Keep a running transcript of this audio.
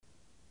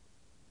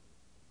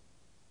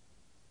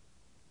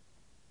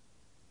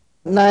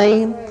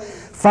name.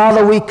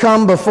 Father, we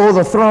come before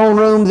the throne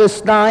room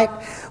this night.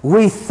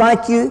 We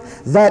thank you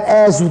that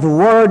as the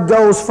word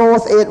goes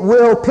forth, it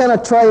will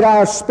penetrate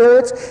our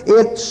spirits.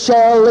 It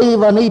shall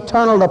leave an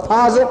eternal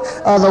deposit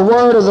of the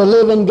word of the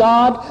living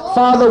God.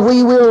 Father,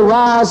 we will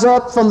rise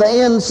up from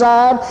the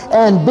inside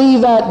and be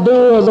that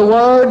doer of the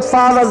word.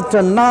 Father,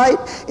 tonight,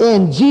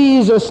 in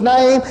Jesus'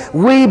 name,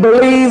 we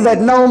believe that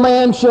no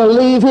man shall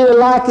leave here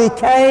like he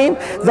came,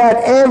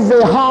 that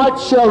every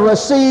heart shall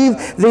receive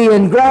the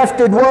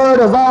engrafted word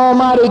of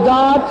Almighty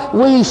God.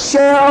 We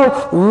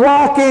shall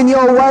walk in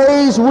your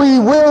ways. We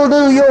will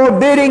do your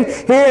bidding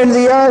here in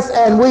the earth,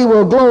 and we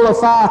will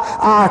glorify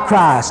our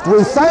Christ.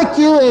 We thank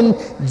you in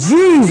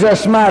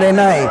Jesus' mighty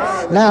name.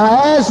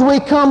 Now, as we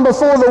come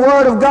before the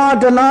Word of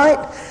God tonight,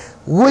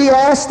 we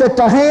ask that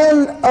the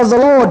hand of the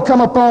Lord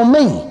come upon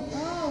me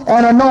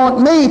and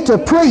anoint me to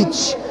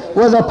preach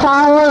with the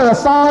power and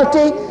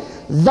authority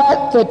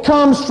that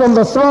comes from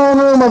the throne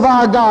room of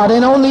our God.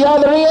 And on the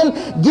other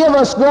end, give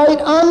us great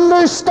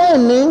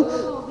understanding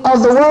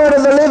of the word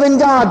of the living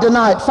God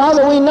tonight.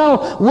 Father, we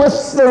know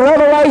with the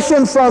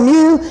revelation from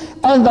you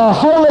and the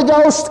Holy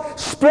Ghost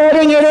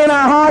spreading it in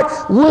our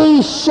heart,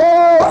 we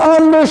shall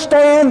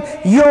understand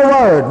your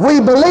word. We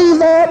believe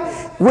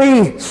that.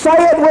 We say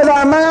it with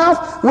our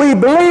mouth. We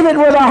believe it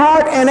with our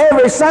heart, and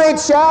every saint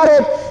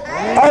shouted,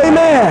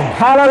 Amen.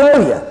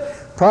 Hallelujah.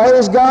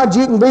 Praise God.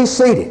 You can be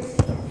seated.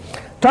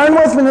 Turn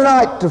with me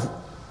tonight to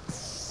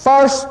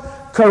 1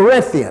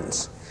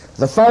 Corinthians,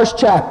 the first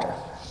chapter.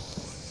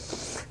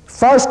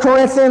 1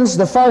 Corinthians,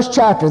 the first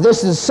chapter.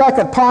 This is the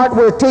second part.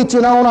 We're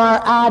teaching on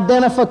our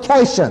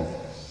identification.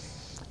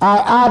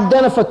 Our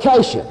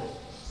identification.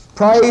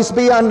 Praise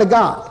be unto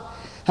God.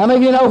 How many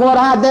of you know what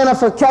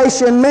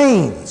identification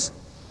means?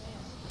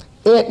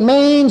 It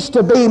means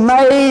to be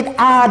made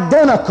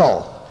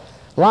identical,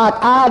 like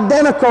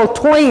identical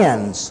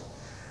twins,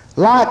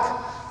 like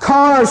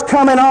cars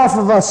coming off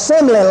of an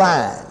assembly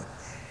line.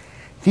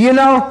 You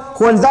know,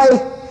 when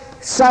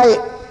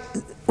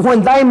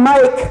they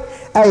make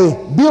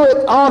a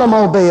Buick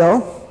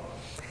automobile,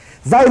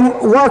 they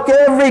work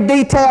every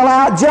detail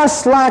out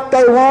just like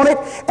they want it,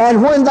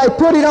 and when they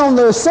put it on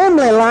the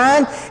assembly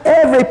line,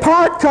 every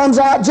part comes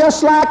out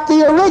just like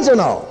the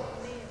original.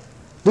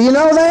 Do you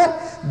know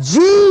that?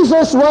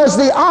 Jesus was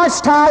the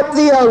archetype,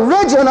 the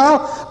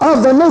original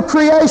of the new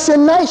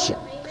creation nation.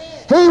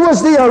 He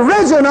was the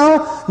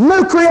original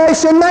new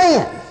creation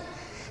man.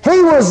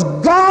 He was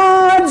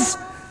God's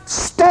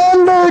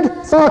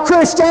standard for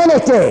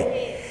Christianity.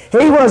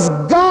 He was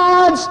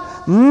God's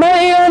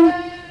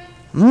man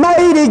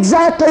made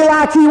exactly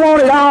like he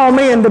wanted all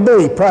men to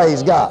be.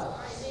 Praise God.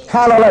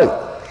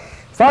 Hallelujah.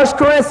 1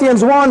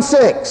 Corinthians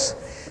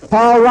 1:6.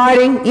 Paul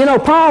writing, you know,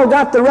 Paul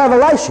got the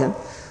revelation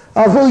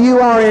of who you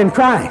are in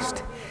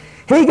Christ.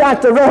 He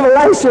got the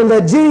revelation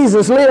that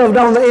Jesus lived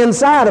on the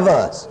inside of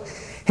us.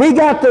 He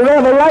got the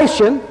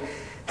revelation,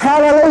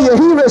 hallelujah,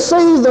 he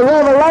received the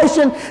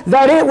revelation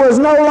that it was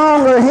no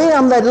longer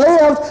him that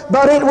lived,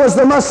 but it was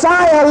the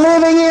Messiah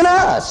living in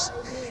us.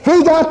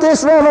 He got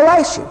this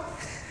revelation.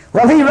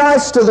 Well, he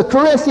writes to the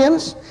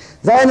Corinthians,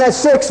 there in that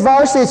 6th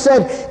verse, he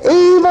said,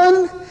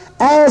 even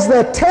as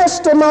the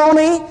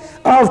testimony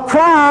of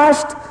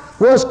Christ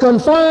was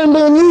confirmed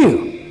in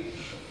you.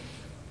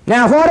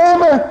 Now,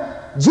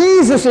 whatever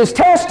Jesus'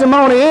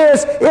 testimony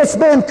is, it's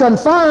been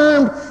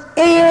confirmed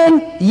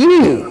in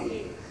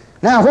you.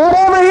 Now,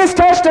 whatever his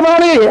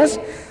testimony is,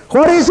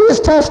 what is his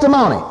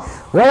testimony?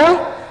 Well,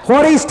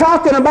 what he's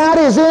talking about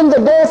is in the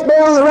death,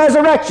 burial, and the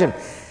resurrection.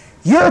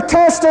 Your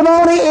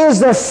testimony is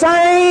the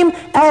same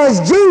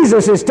as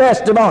Jesus'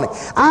 testimony.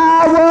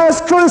 I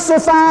was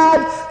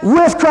crucified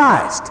with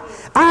Christ.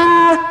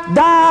 I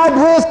died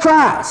with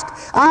Christ.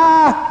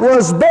 I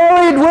was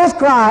buried with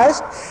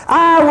Christ.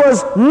 I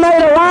was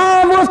made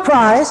alive with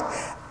Christ.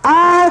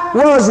 I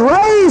was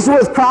raised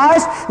with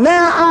Christ.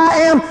 Now I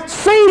am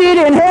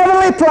seated in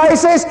heavenly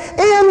places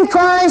in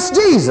Christ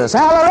Jesus.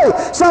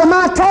 Hallelujah. So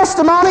my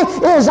testimony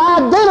is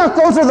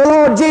identical to the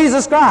Lord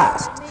Jesus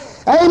Christ.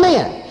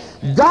 Amen.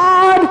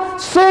 God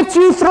sent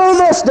you through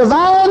this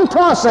divine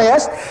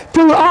process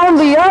to, on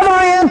the other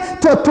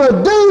end, to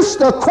produce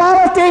the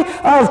quality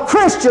of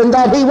Christian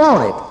that he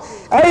wanted.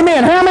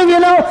 Amen. How many of you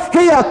know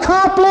he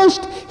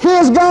accomplished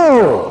his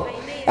goal?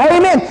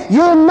 Amen.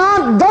 You're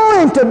not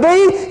going to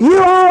be,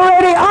 you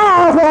already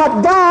are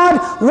what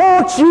God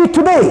wants you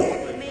to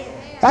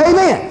be.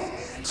 Amen.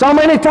 So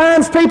many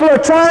times people are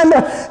trying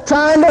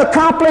to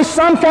accomplish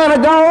some kind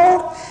of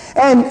goal,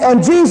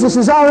 and Jesus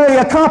has already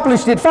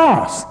accomplished it for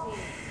us.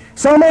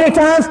 So many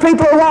times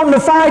people are wanting to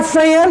fight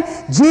sin.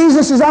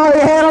 Jesus has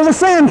already handled the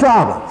sin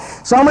problem.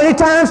 So many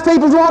times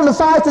people are wanting to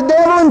fight the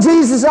devil, and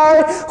Jesus has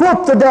already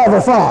whooped the devil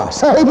for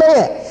us.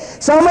 Amen.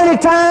 So many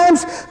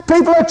times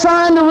people are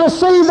trying to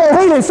receive their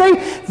healing. See,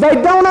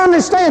 they don't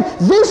understand.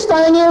 This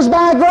thing is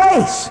by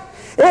grace.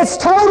 It's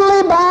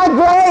totally by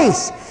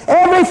grace.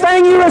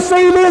 Everything you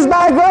receive is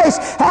by grace.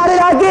 How did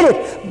I get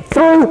it?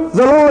 Through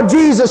the Lord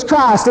Jesus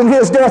Christ and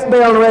his death,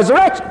 burial, and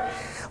resurrection.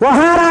 Well,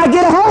 how do I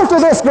get a hold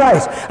of this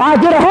grace? I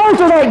get a hold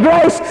of that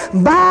grace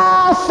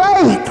by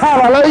faith,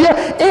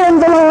 hallelujah, in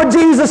the Lord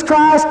Jesus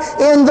Christ,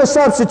 in the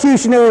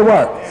substitutionary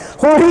work.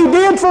 What He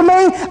did for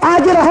me,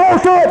 I get a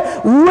hold of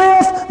it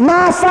with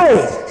my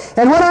faith.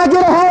 And when I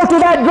get a hold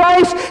of that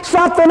grace,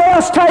 something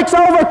else takes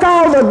over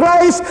called the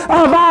grace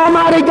of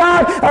Almighty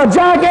God, a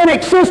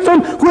gigantic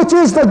system which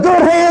is the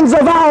good hands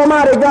of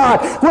Almighty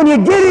God. When you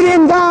get it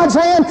in God's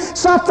hand,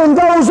 something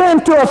goes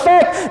into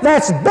effect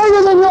that's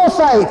bigger than your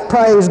faith,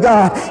 praise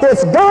God.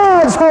 It's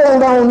God's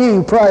hold on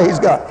you, praise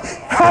God.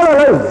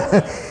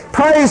 Hallelujah.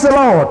 Praise the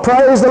Lord,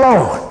 praise the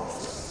Lord.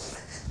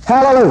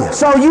 Hallelujah.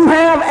 So you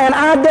have an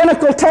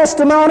identical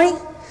testimony,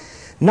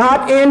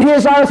 not in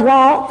His earth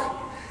walk.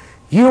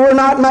 You were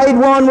not made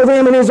one with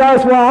Him in His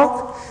earth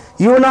walk.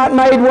 You were not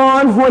made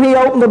one when He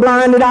opened the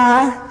blinded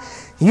eye.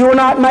 You were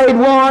not made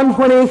one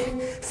when He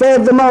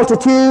fed the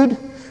multitude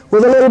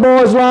with a little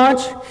boy's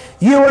lunch.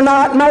 You were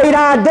not made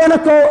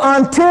identical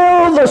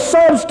until the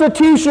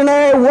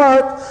substitutionary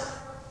work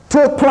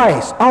took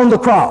place on the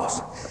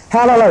cross.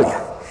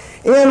 Hallelujah.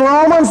 In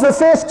Romans, the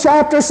 5th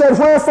chapter said,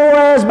 wherefore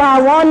as by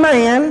one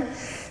man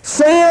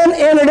sin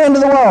entered into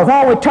the world.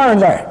 Why don't we turn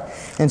there?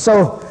 And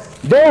so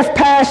death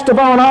passed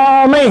upon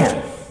all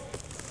men.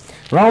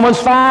 Romans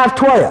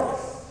 5:12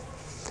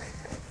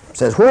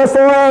 says,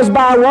 wherefore as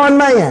by one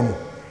man,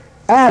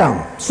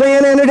 Adam,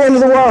 sin entered into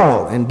the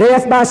world, and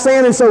death by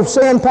sin, and so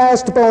sin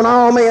passed upon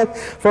all men,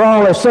 for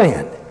all have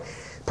sinned.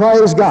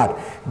 Praise God.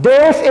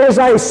 Death is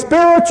a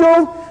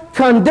spiritual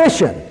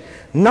condition.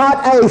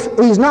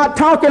 He's not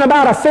talking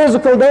about a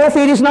physical death.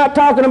 He's not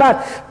talking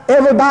about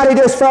everybody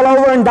just fell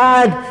over and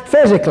died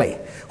physically.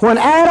 When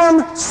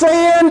Adam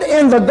sinned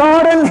in the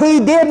garden,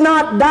 he did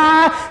not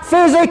die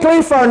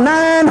physically for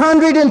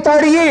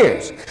 930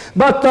 years.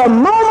 But the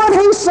moment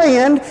he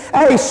sinned,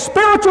 a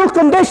spiritual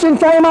condition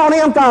came on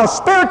him called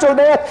spiritual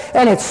death,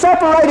 and it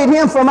separated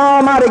him from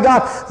Almighty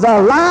God.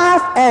 The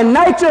life and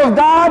nature of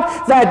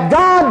God that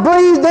God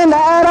breathed into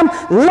Adam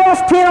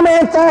left him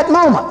at that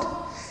moment.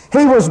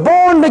 He was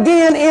born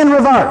again in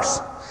reverse.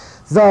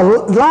 The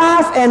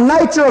life and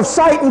nature of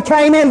Satan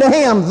came into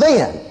him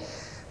then.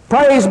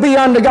 Praise be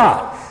unto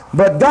God.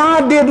 But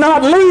God did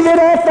not leave it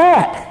at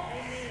that.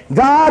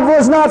 God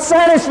was not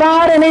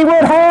satisfied, and He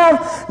would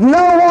have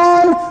no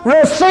one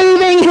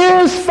receiving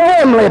His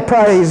family,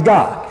 praise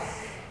God.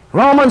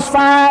 Romans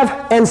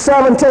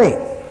 5:17.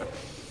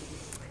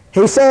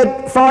 He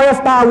said, for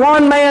if by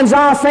one man's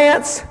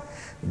offense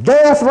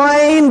death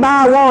reigned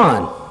by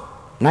one,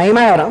 name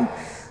Adam,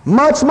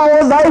 much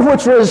more they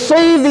which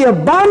receive the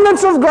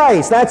abundance of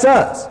grace, that's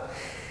us,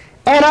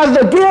 and of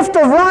the gift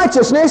of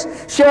righteousness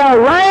shall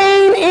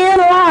reign in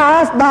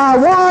life by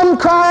one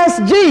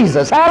Christ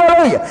Jesus.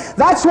 Hallelujah.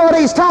 That's what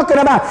he's talking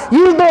about.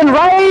 You've been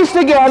raised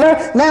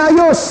together. Now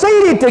you're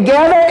seated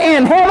together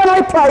in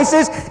heavenly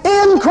places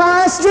in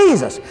Christ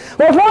Jesus.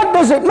 Well, what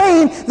does it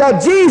mean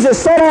that Jesus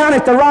sat down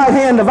at the right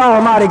hand of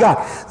Almighty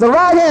God? The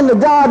right hand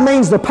of God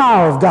means the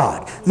power of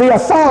God, the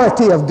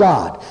authority of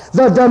God,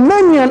 the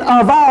dominion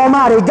of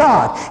Almighty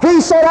God.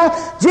 He said,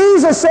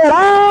 Jesus said,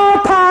 all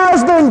power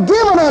has been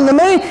given unto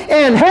me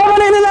in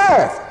heaven and in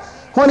earth,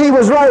 when He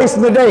was raised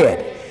from the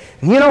dead.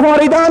 You know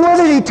what He done with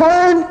it? He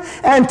turned,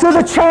 and to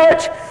the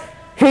church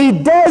He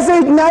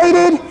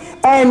designated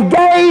and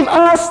gave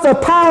us the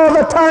power of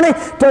attorney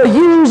to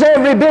use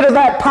every bit of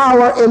that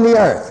power in the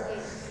earth.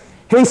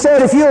 He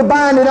said, if you'll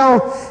bind it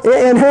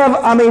in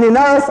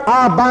earth,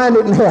 I'll bind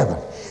it in heaven.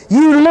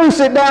 You loose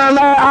it down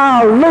there,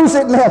 I'll loose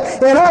it in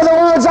heaven. In other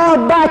words,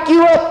 I'll back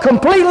you up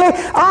completely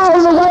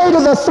all the way to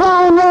the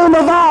throne room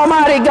of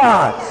Almighty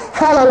God.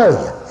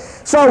 Hallelujah.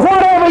 So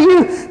whatever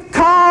you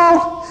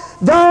call,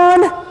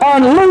 done,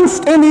 and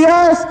loosed in the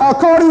earth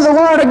according to the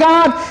Word of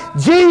God,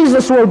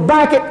 Jesus will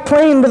back it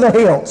clean to the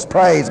hills.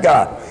 Praise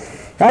God.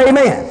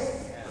 Amen.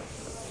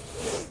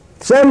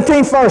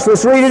 17th verse,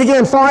 let's read it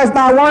again. For if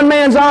by one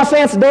man's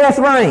offense death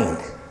reigned.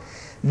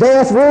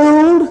 Death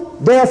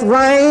ruled, death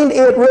reigned,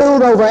 it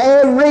ruled over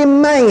every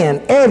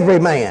man, every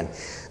man.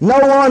 No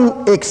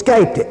one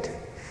escaped it.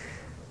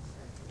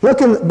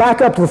 Looking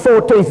back up to the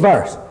 14th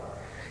verse.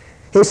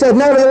 He said,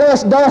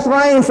 nevertheless, death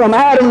reigned from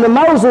Adam to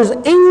Moses,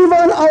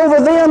 even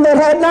over them that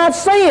had not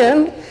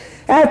sinned,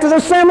 after the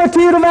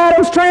similitude of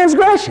Adam's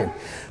transgression,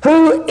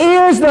 who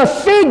is the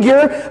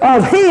figure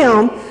of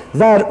him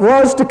that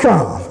was to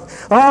come.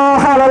 Oh,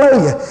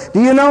 hallelujah. Do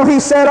you know he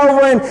said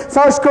over in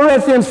 1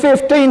 Corinthians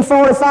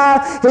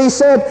 15:45, he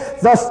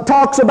said,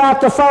 talks about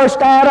the first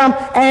Adam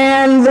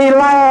and the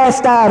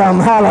last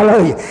Adam.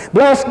 Hallelujah.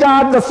 Bless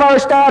God, the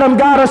first Adam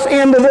got us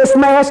into this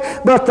mess,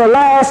 but the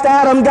last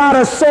Adam got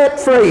us set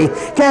free.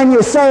 Can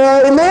you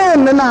say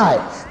amen tonight?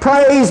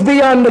 Praise be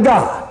unto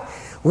God.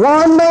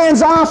 One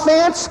man's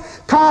offense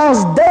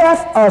caused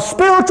death, a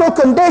spiritual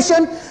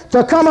condition,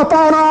 to come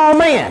upon all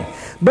men.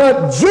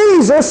 But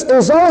Jesus'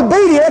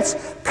 obedience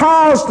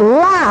caused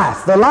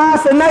life, the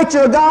life and nature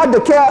of God, to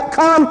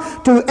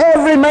come to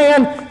every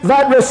man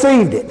that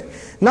received it.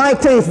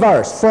 19th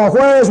verse. For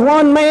whereas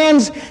one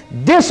man's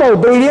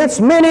disobedience,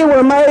 many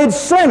were made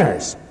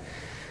sinners.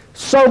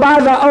 So by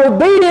the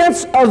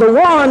obedience of the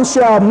one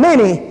shall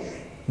many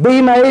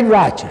be made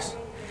righteous.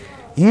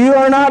 You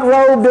are not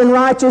robed in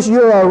righteousness,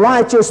 you are a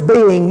righteous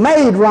being,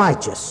 made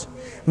righteous,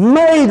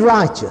 made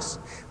righteous,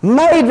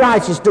 made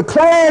righteous,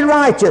 declared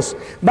righteous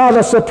by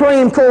the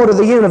Supreme Court of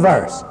the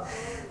universe.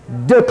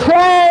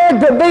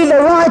 Declared to be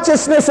the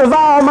righteousness of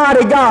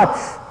Almighty God,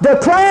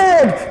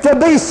 declared to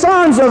be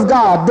sons of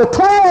God,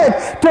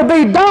 declared to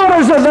be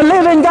daughters of the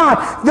living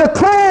God,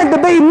 declared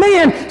to be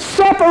men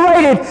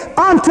separated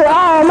unto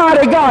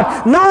Almighty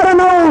God. Not an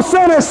old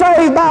sinner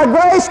saved by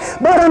grace,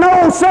 but an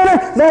old sinner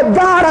that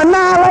God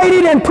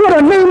annihilated and put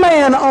a new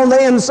man on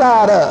the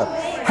inside of.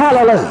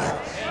 Hallelujah.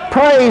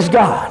 Praise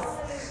God.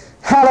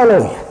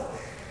 Hallelujah.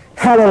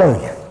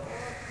 Hallelujah.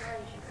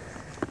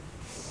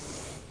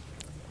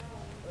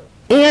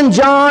 In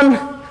John,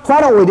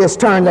 why don't we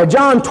just turn there?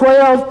 John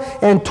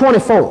 12 and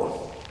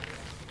 24.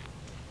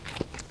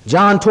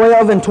 John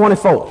 12 and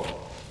 24.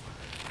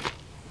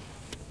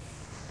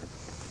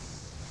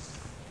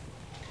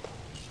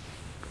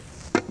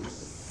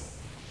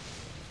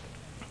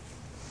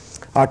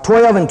 Or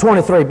 12 and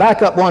 23.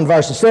 Back up one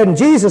verse. It said, and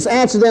Jesus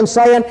answered them,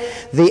 saying,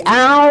 the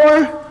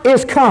hour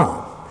is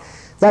come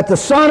that the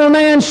Son of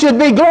Man should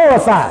be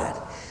glorified.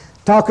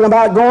 Talking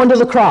about going to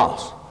the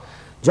cross.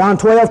 John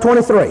 12,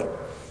 23.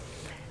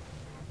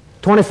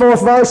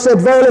 24th verse said,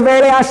 verily,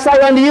 verily, I say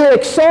unto you,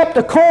 except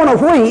a corn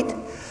of wheat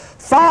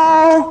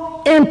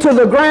fall into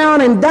the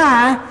ground and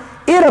die,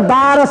 it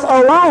abideth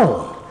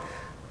alone.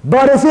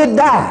 But if it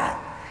die,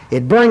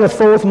 it bringeth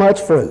forth much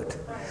fruit.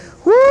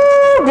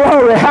 Woo,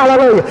 glory,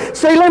 hallelujah.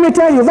 See, let me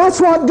tell you, that's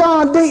what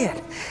God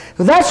did.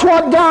 That's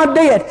what God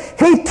did.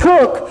 He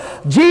took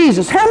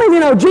Jesus. How many of you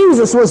know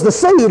Jesus was the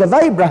seed of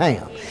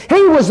Abraham?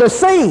 He was the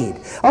seed.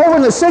 Over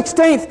in the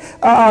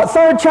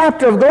 3rd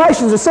chapter of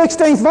Galatians, the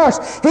 16th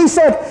verse, he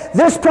said,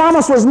 this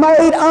promise was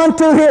made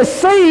unto his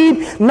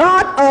seed,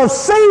 not of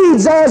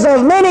seeds as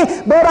of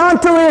many, but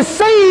unto his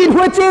seed,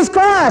 which is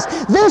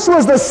Christ. This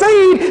was the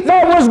seed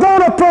that was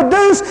going to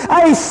produce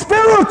a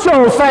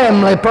spiritual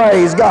family,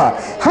 praise God.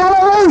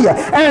 Hallelujah.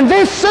 And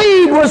this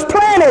seed was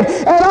planted,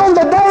 and on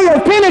the day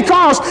of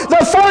Pentecost,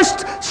 the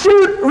first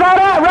shoot right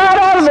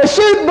out of the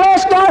shoot,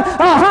 bless God,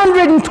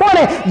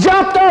 120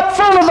 jumped up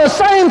full of the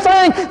same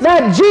thing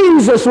that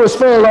Jesus was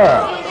full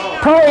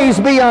of. Praise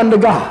be unto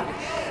God.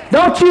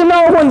 Don't you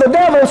know when the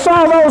devil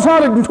saw those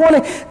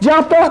 120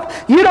 jumped up,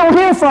 you don't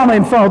hear from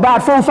him for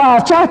about 4 or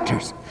 5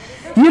 chapters.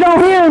 You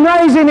don't hear him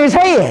raising his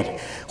head.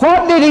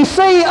 What did he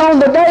see on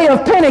the day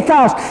of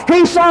Pentecost?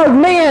 He saw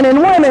men and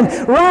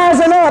women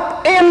rising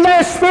up in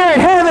their spirit,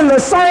 having the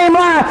same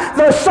life,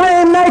 the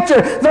same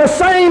nature, the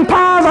same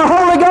power of the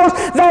Holy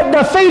Ghost that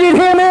defeated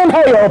him in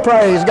hell,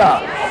 praise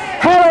God.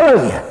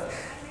 Hallelujah.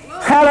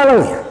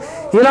 Hallelujah.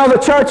 You know, the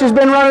church has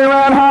been running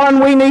around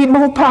hollering, we need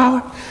more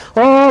power.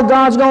 Oh,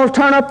 God's going to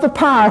turn up the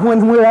power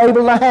when we're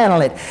able to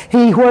handle it.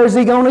 Where's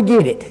he going to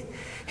get it?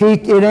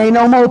 It ain't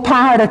no more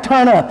power to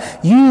turn up.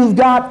 You've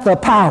got the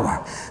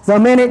power. The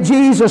minute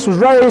Jesus was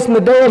raised from the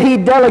dead, he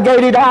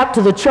delegated out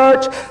to the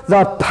church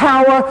the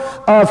power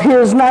of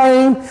his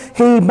name.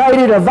 He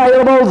made it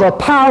available, the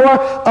power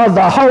of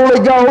the Holy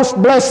Ghost.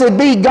 Blessed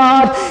be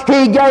God.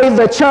 He gave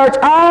the church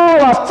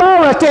all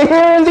authority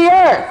here in the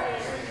earth.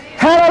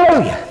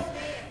 Hallelujah.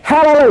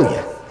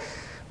 Hallelujah.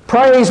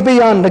 Praise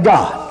be unto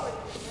God.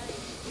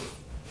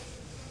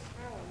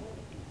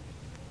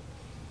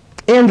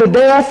 In the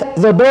death,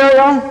 the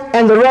burial,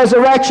 and the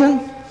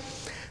resurrection,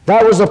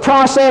 that was a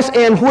process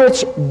in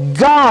which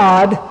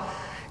God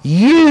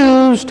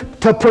used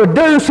to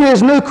produce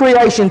his new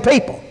creation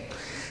people.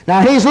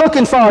 Now, he's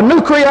looking for a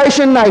new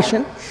creation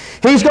nation.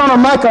 He's going to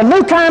make a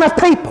new kind of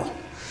people.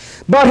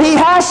 But he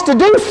has to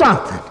do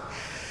something.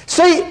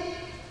 See,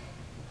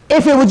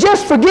 if it was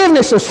just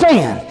forgiveness of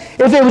sin,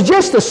 if it was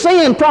just a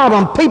sin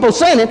problem, people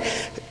sinning,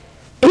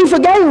 he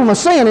forgave them a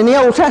sin in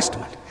the Old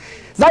Testament.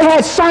 They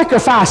had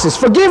sacrifices,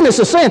 forgiveness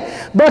of sin,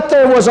 but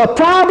there was a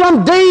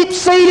problem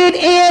deep-seated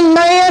in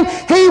man.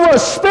 He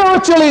was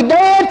spiritually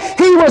dead.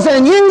 He was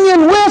in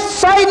union with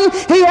Satan.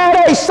 He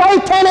had a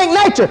satanic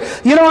nature.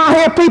 You know, I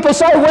hear people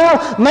say,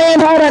 well, man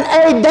had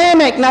an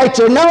Adamic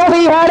nature. No,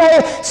 he had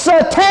a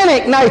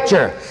satanic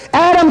nature.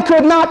 Adam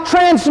could not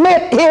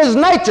transmit his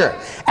nature.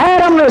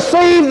 Adam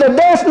received the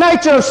death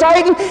nature of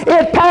Satan.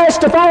 It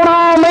passed upon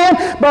all men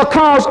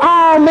because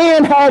all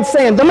men had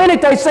sinned. The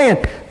minute they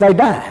sinned, they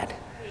died.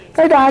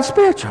 They died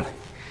spiritually.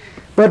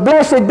 But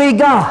blessed be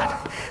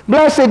God.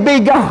 Blessed be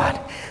God.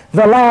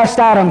 The last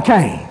Adam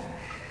came.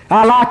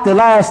 I like the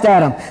last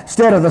Adam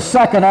instead of the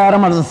second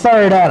Adam or the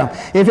third Adam.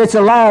 If it's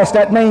the last,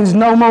 that means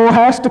no more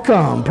has to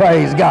come.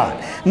 Praise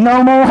God.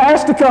 No more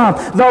has to come.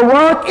 The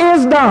work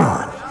is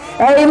done.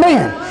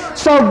 Amen.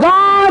 So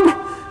God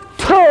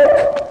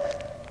took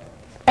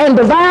and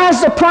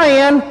devised a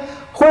plan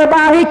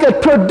whereby he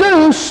could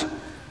produce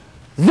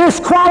this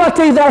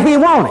quality that he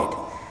wanted.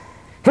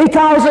 He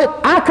calls it,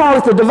 I call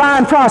it the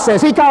divine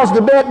process. He calls it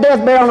the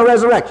death, burial, and the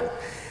resurrection.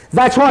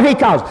 That's what he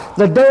calls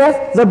the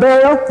death, the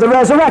burial, the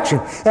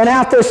resurrection. And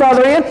out this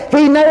other end,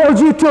 he nailed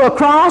you to a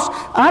cross.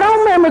 I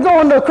don't remember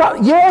going to a cross.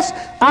 Yes,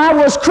 I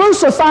was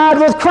crucified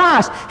with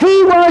Christ.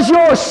 He was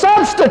your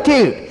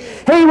substitute.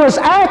 He was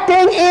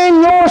acting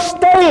in your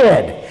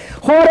stead.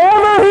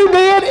 Whatever he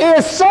did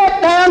is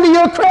set down to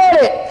your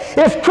credit.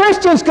 If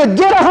Christians could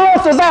get a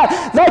hold of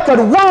that, they could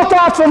walk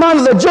out from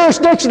under the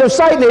jurisdiction of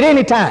Satan at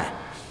any time.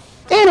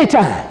 Any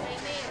time.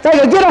 They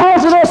could get a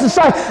hold of this and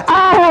say,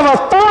 I have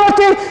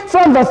authority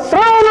from the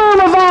throne room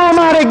of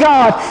Almighty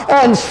God,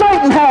 and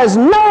Satan has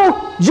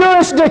no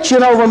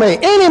jurisdiction over me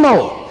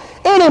anymore.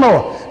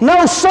 Anymore.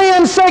 No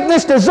sin,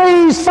 sickness,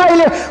 disease,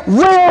 failure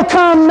will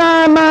come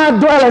nigh my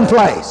dwelling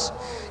place.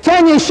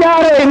 Can you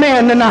shout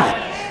amen tonight?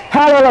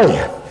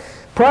 Hallelujah.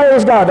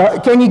 Praise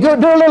God. Can you do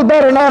a little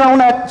better than that on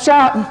that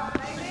shouting?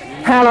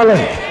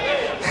 Hallelujah.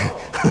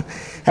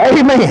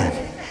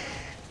 Amen.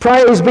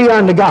 Praise be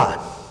unto God.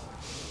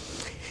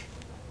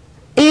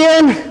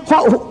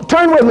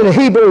 Turn with me to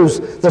Hebrews,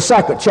 the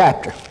 2nd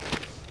chapter.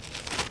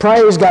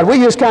 Praise God.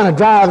 We're just kind of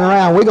driving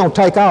around. We're going to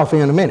take off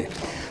here in a minute.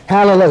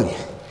 Hallelujah.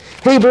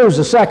 Hebrews,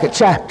 the 2nd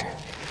chapter.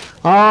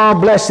 Oh,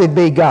 blessed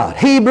be God.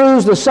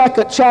 Hebrews, the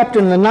 2nd chapter,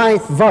 in the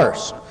 9th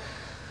verse.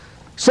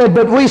 Said,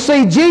 but we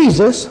see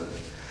Jesus,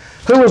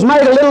 who was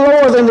made a little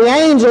lower than the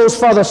angels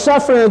for the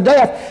suffering of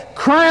death,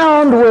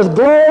 crowned with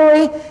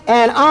glory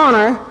and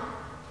honor,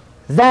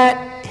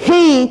 that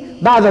he,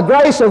 by the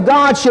grace of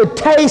God, should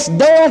taste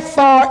death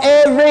for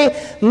every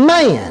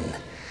man.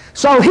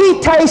 So he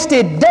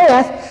tasted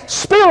death,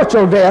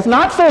 spiritual death,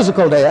 not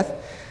physical death.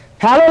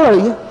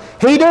 Hallelujah.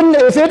 He didn't,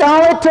 if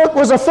all it took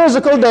was a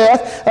physical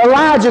death,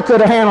 Elijah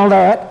could have handled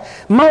that.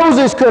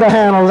 Moses could have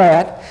handled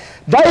that.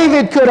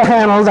 David could have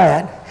handled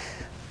that.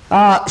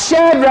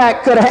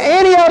 Shadrach could have,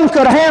 any of them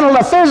could have handled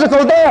a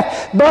physical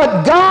death,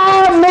 but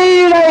God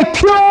needed a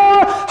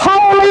pure,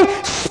 holy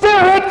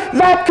spirit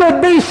that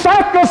could be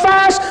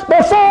sacrificed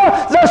before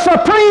the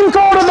Supreme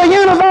Court of the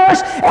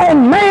universe,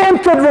 and man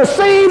could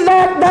receive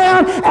that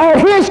down at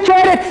his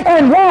credit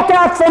and walk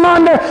out from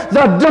under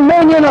the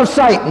dominion of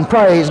Satan.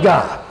 Praise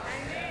God.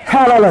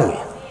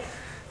 Hallelujah.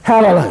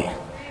 Hallelujah.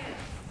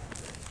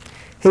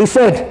 He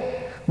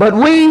said, but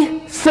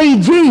we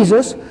see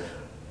Jesus,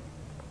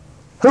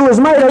 who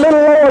was made a little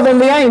lower than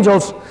the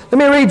angels. Let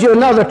me read you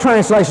another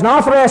translation.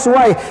 Offer us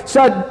away.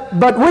 Said,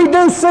 but we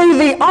do see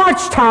the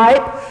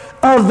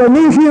archetype of the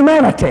new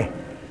humanity.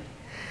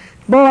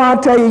 Boy,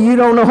 I'll tell you, you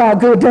don't know how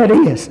good that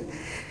is.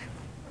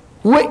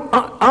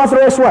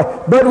 Offer us away.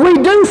 But we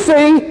do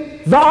see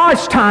the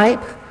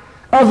archetype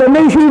of the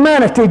new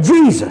humanity,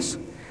 Jesus.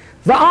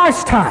 The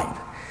archetype.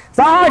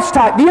 The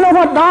archetype. Do you know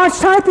what the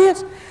archetype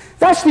is?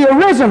 That's the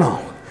original.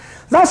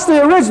 That's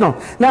the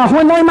original. Now,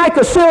 when they make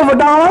a silver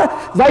dollar,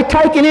 they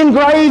take and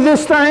engrave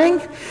this thing.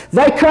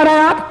 They cut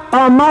out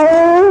a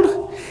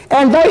mold,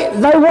 and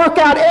they work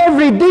out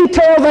every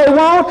detail they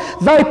want.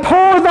 They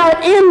pour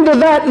that into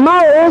that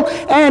mold,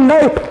 and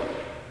they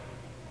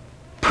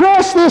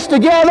press this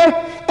together,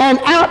 and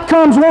out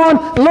comes one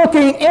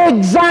looking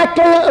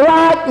exactly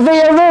like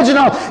the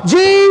original.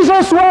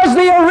 Jesus was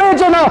the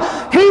original.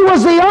 He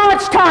was the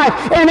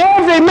archetype, and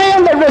every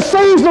man that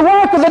receives the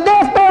work of the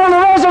death, burial, and the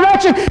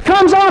resurrection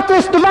comes out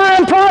this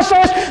divine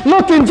process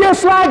looking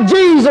just like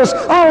Jesus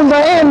on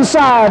the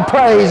inside.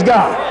 Praise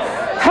God.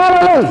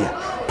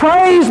 Hallelujah.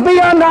 Praise be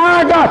unto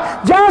our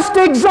God. Just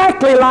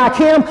exactly like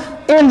him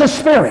in the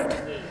Spirit.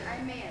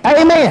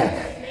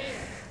 Amen.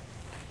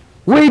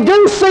 We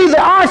do see the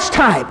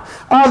archetype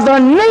of the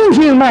new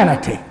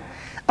humanity,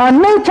 a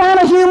new kind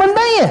of human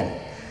being.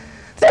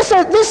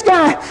 This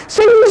guy,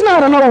 see, he's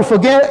not an old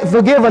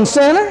forgiven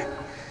sinner.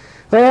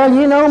 Well,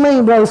 you know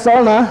me, Brother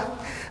Saul, now.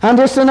 I'm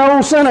just an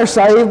old sinner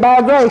saved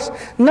by grace.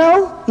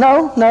 No,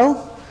 no,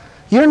 no.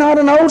 You're not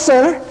an old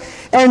sinner.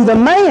 And the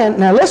man,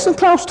 now listen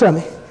close to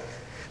me,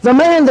 the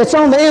man that's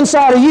on the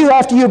inside of you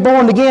after you're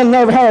born again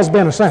never has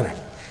been a sinner.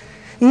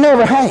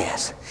 Never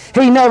has.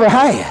 He never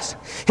has.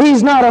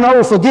 He's not an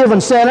old forgiven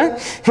sinner.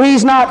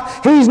 He's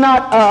not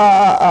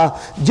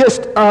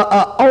just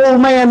an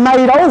old man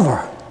made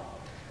over.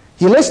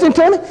 You listening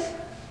to me?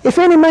 If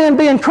any man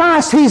be in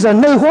Christ, he's a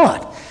new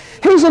what?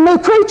 He's a new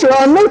creature,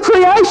 a new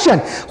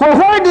creation. Well,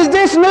 where did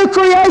this new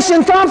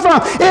creation come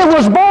from? It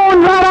was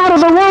born right out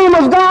of the womb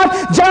of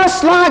God,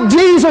 just like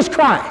Jesus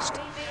Christ.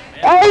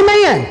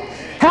 Amen.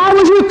 How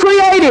was you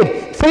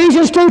created?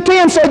 Ephesians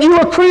 2:10 said you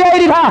were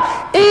created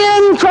how?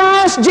 In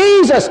Christ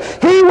Jesus.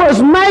 He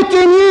was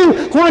making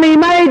you when he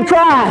made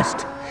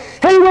Christ.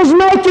 He was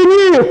making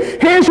you.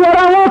 Here's what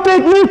I want the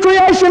new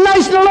creation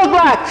nation to look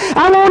like.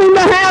 I want him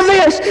to have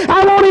this.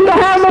 I want him to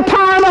have the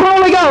power of the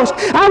Holy Ghost.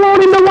 I want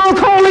him to walk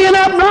holy and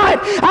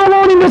upright. I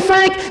want him to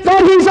think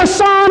that he's a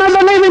son of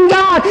the living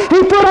God.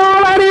 He put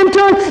all that into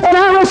him, and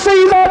I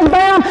receive that, and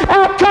bam,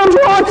 out comes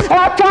one,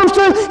 out comes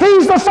two.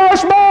 He's the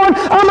firstborn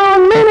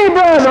among many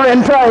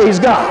brethren. Praise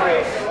God.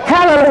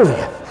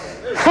 Hallelujah.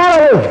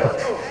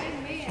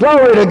 Hallelujah.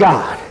 Glory to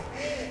God.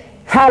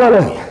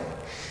 Hallelujah.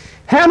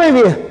 How many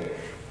of you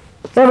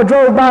ever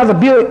drove by the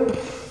Buick?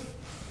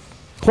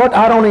 What,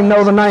 I don't even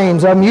know the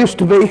names of them. Used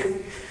to be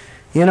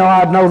You know,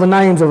 I'd know the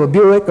names of a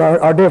Buick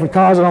or different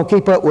cars. I don't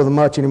keep up with them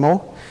much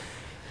anymore.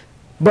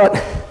 But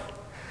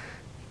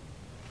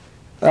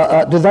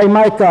do they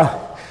make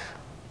a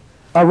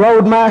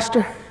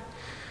Roadmaster?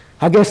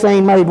 I guess they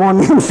ain't made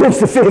one since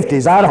the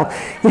 50s. I don't,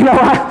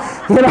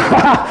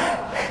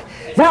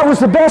 that was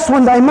the best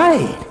one they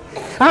made.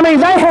 I mean,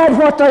 they had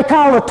what they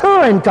call a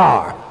touring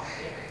car.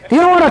 Do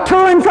you know what a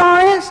touring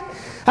car is?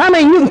 I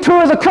mean, you can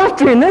tour the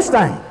country in this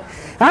thing.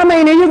 I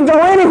mean, you can go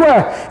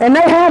anywhere. And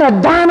they had a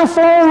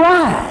dinosaur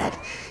ride.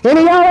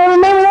 Any of y'all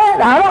remember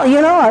that? I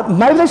don't,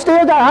 maybe they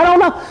still got it. I don't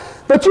know.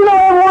 But you know,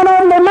 every one of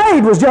them they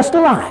made was just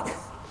alike.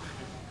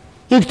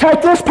 You could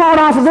take this part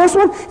off of this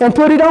one and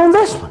put it on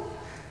this one.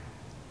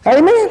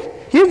 Amen?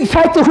 You could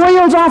take the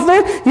wheels off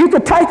there. You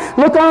could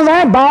look on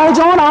that, ball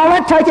joint, all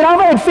that, take it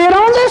over and fit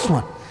on this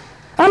one.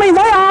 I mean,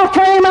 they all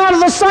came out of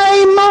the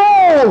same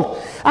mold.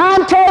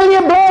 I'm telling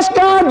you, bless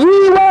God,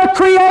 you were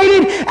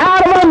created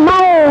out of a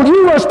mold.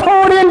 You was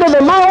poured into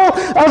the mold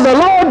of the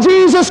Lord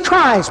Jesus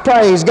Christ,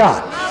 praise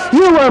God.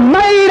 You were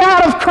made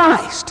out of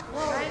Christ.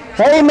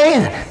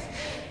 Amen.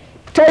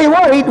 Tell you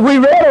what, we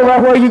read over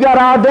where you got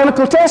an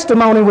identical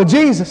testimony with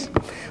Jesus.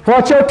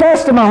 What's your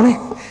testimony?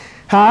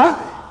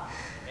 Huh?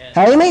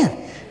 Amen.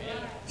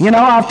 You know,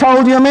 I've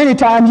told you many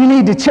times you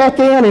need to check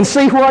in and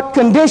see what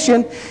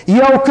condition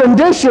your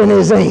condition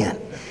is in.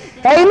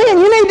 Amen.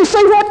 You need to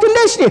see what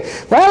condition it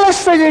is. Well,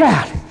 let's figure it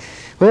out.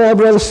 Well,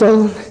 Brother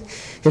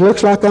Sutherlin, it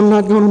looks like I'm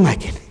not going to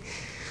make it.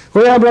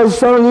 Well, Brother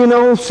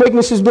Sutherlin,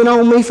 sickness has been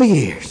on me for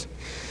years.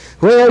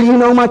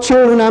 Well, my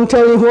children, I'm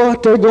telling you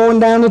what, they're going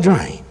down the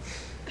drain.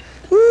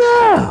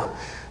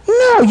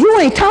 No, you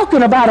ain't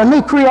talking about a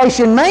new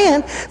creation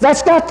man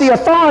that's got the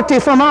authority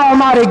from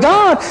Almighty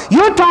God.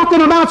 You're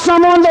talking about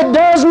someone that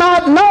does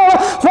not know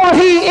what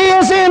he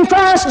is in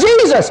Christ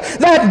Jesus.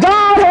 That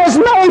God has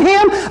made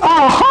him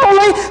a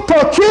holy,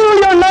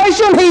 peculiar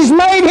nation. He's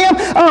made him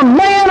a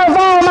man of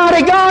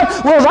Almighty God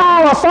with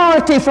all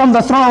authority from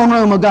the throne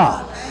room of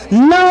God.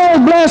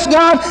 No, bless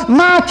God,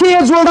 my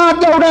kids will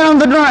not go down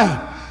the drain.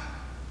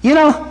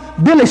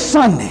 Billy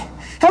Sunday.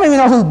 How many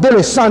of you know who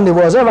Billy Sunday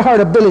was? Ever heard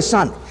of Billy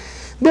Sunday?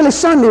 Billy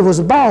Sunday was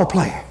a ball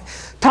player,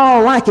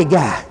 tall, lanky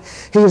guy.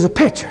 He was a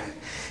pitcher.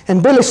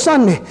 And Billy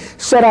Sunday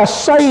said, I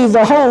saved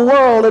the whole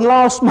world and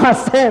lost my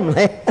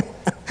family.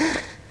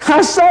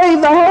 I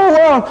saved the whole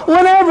world,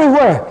 went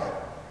everywhere.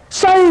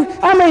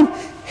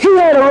 He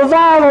had a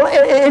revival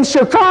in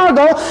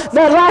Chicago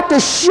that liked to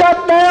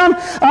shut down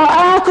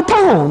Al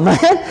Capone, man.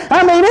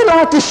 He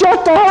liked to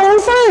shut the whole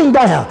thing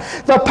down.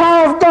 The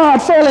power of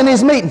God fell in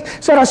his meeting.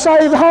 Said, I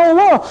saved the whole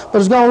world,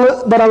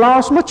 but I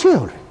lost my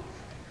children.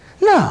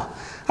 No.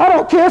 I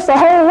don't care if the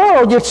whole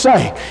world gets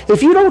saved.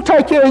 If you don't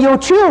take care of your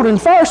children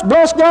first,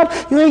 bless God,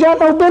 you ain't got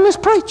no business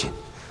preaching.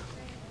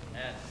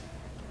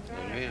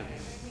 Amen.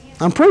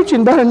 I'm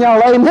preaching better than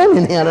y'all amen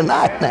in here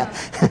tonight now.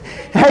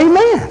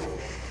 Amen.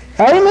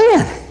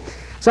 Amen.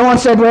 Someone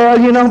said, well,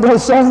 Brother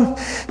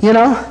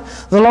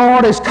Sutherlin, the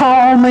Lord has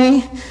called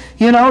me,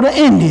 to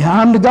India.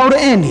 I'm to go to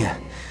India.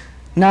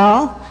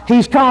 No,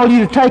 He's called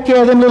you to take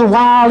care of them little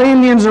wild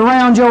Indians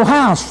around your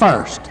house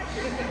first.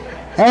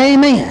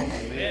 Amen.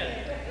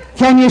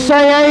 Can you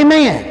say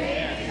amen?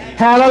 Amen?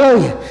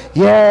 Hallelujah.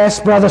 Yes,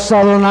 Brother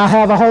Sutherlin, I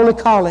have a holy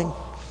calling.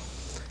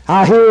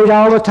 I hear it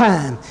all the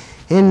time.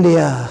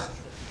 India.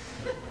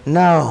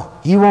 No,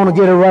 you want to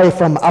get away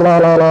from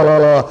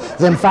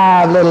them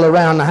 5 little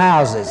around the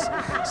houses.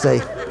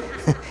 See?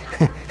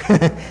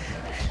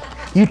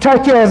 You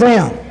take care of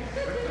them.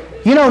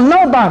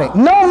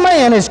 No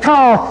man is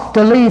called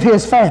to leave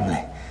his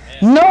family.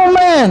 No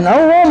man,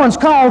 no woman's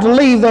called to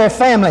leave their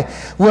family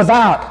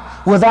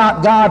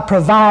without God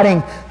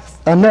providing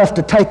enough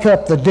to take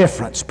up the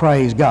difference,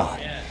 praise God.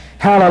 Yeah.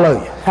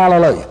 Hallelujah,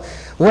 hallelujah.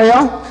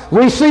 Well,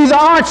 we see the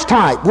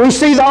archetype. We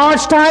see the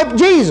archetype,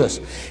 Jesus.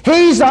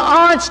 He's the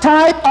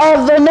archetype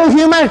of the new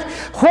humanity.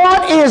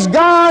 What is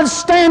God's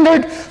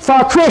standard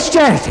for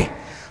Christianity?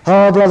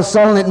 Oh, Brother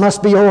Sutherlin, it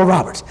must be Oral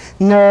Roberts.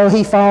 No,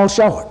 he falls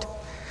short.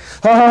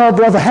 Oh,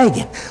 Brother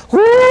Hagin.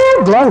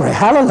 Woo, glory,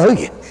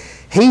 hallelujah.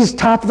 He's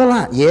top of the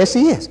line. Yes,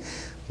 he is.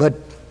 But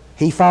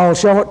he falls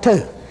short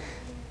too.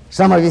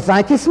 Some of you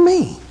think it's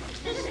me.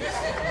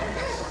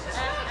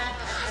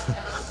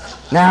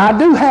 Now, I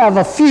do have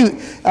a few,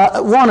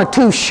 1 or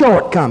 2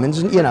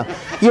 shortcomings. It's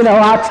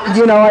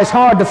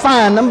hard to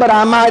find them, but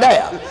I might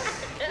have.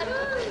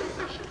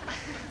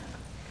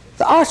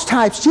 The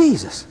archetype's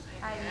Jesus.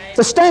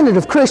 The standard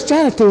of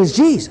Christianity is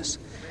Jesus.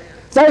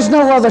 There's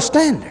no other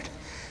standard.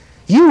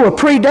 You were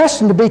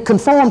predestined to be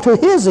conformed to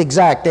His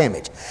exact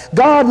image.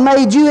 God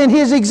made you in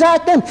His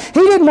exact image.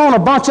 He didn't want a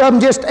bunch of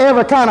them just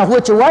every kind of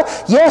which way.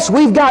 Yes,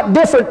 we've got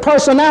different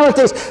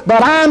personalities,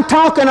 but I'm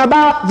talking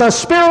about the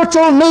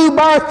spiritual new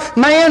birth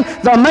man,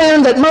 the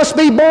man that must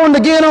be born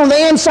again on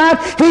the inside.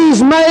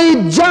 He's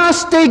made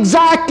just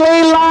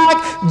exactly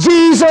like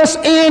Jesus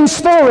in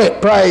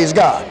spirit, praise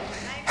God.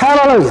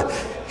 Hallelujah.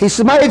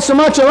 He's made so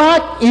much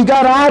alike, you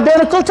got an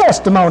identical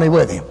testimony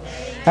with Him.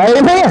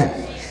 Amen.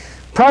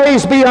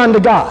 Praise be unto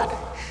God.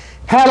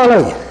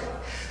 Hallelujah.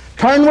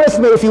 Turn with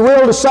me, if you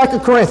will, to 2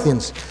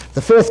 Corinthians,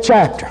 the 5th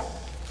chapter.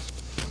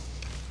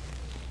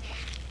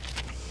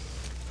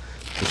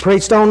 We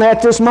preached on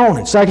that this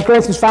morning, 2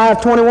 Corinthians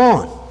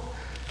 5:21.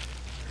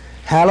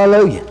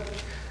 Hallelujah.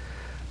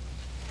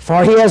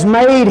 For he has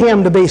made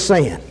him to be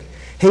sin.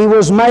 He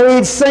was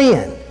made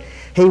sin.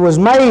 He was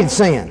made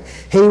sin.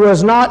 He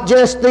was not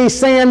just the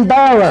sin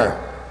bearer.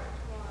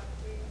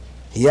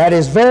 That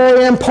is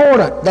very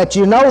important that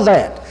you know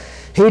that.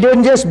 He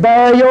didn't just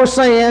bear your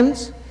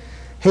sins.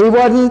 He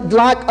wasn't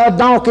like a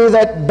donkey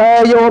that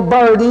bare your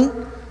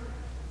burden.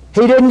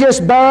 He didn't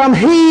just bear them.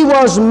 He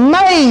was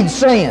made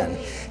sin.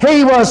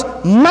 He was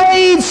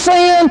made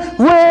sin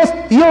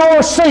with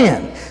your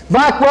sin.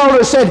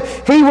 Blackwelder said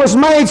he was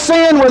made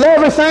sin with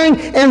everything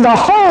in the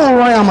whole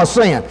realm of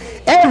sin.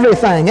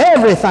 Everything,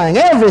 everything,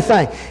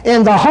 everything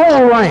in the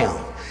whole realm.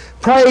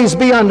 Praise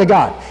be unto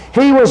God.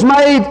 He was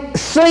made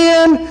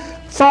sin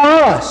for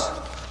us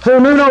who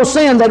knew no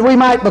sin, that we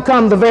might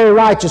become the very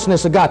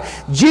righteousness of God.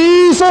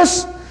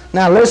 Jesus,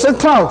 now listen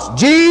close,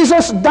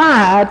 Jesus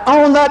died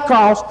on that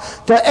cross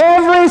to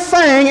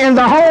everything in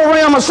the whole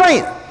realm of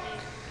sin.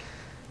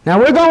 Now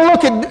we're going to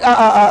look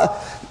at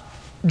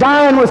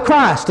dying with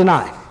Christ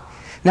tonight.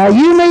 Now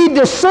you need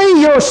to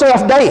see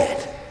yourself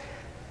dead.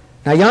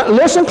 Now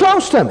listen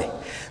close to me.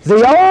 The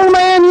old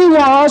man you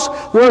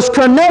was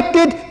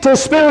connected to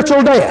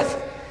spiritual death.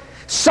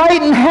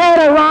 Satan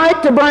had a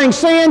right to bring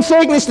sin,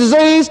 sickness,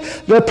 disease,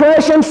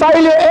 depression,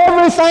 failure,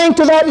 everything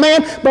to that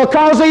man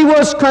because he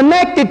was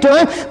connected to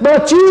him.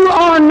 But you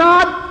are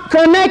not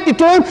connected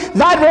to him.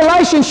 That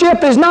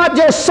relationship is not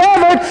just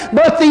severed,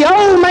 but the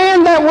old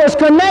man that was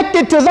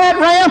connected to that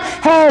realm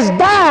has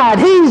died.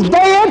 He's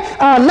dead,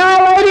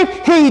 annihilated.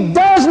 He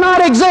does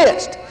not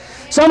exist.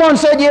 Someone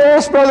said,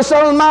 yes, Brother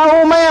Sutherlin, my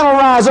old man will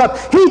rise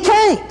up. He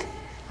can't.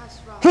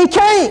 He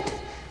can't.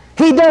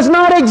 He does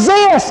not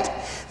exist.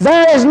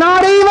 There is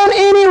not even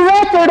any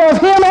record of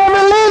him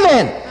ever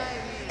living.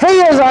 He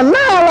is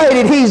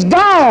annihilated. He's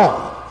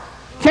gone.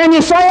 Can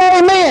you say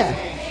amen?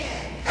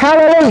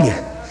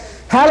 Hallelujah.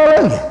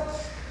 Hallelujah.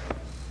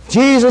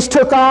 Jesus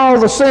took all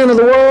the sin of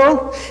the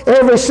world,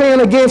 every sin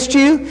against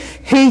you.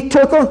 He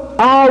took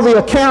all the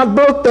account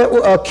book that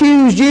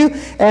accused you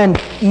and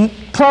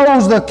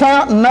closed the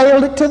account and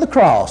nailed it to the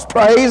cross.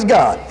 Praise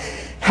God.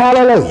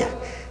 Hallelujah.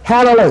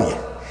 Hallelujah.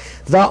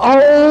 The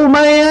old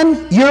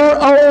man,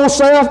 your old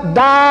self,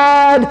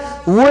 died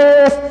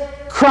with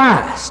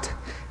Christ.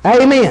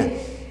 Amen.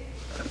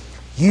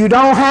 You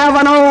don't have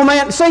an old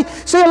man. See,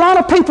 a lot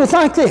of people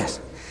think this.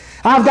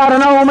 I've got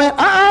an old man.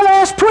 I've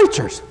asked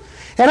preachers.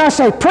 And I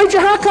say, preacher,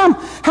 how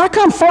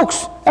come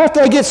folks,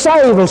 after they get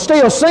saved, will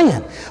still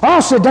sin? Oh, I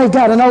said, they've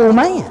got an old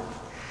man.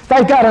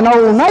 They've got an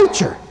old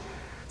nature.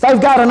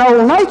 They've got an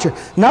old nature.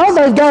 No,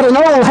 they've got an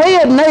old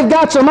head, and they've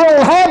got some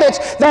old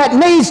habits that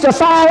needs to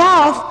fall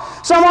off.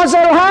 Someone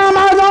said, well, how am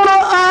I going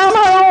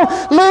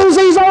to lose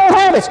these old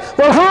habits?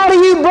 Well, how do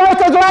you break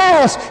a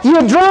glass?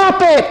 You drop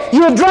it.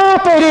 You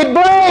drop it. It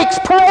breaks.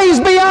 Praise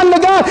be unto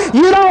God.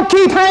 You don't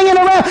keep hanging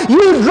around.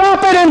 You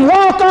drop it and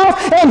walk off.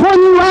 And when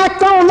you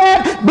act on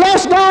that,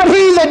 bless God,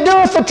 he that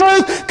doeth the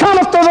truth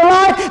cometh to the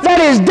light,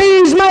 that his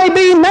deeds may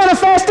be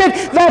manifested,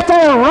 that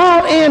they're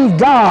wrought in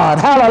God.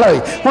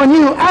 Hallelujah. When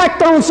you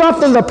act on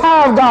something, the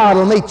power of God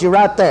will meet you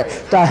right there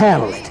to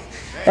handle it.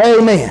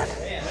 Amen.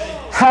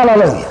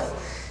 Hallelujah.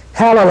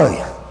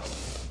 Hallelujah.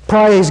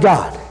 Praise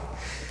God.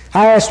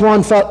 I asked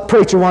one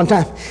preacher one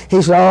time,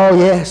 he said, oh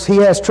yes, he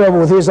has trouble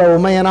with his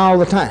old man all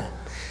the time.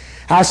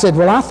 I said,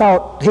 well, I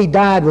thought he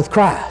died with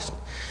Christ.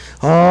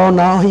 Oh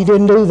no, he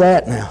didn't do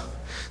that now.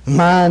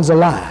 Mine's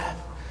alive.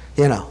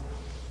 You know,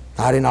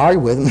 I didn't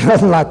argue with him,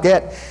 nothing like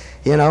that.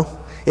 You know,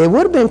 it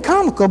would have been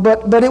comical,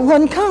 but it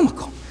wasn't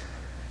comical.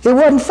 It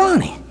wasn't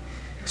funny.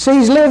 See,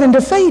 he's living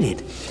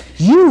defeated.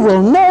 You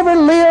will never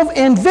live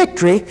in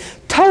victory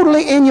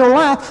totally in your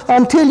life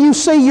until you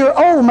see your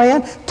old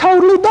man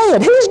totally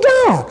dead. He's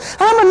gone.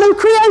 I'm a new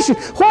creation.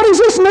 What is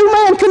this new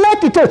man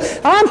connected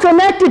to? I'm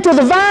connected to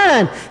the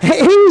vine.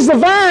 He's the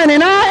vine,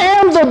 and I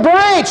am the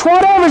branch.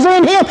 Whatever's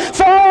in him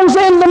falls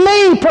into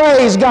me,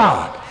 praise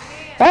God.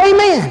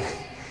 Amen.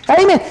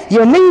 Amen.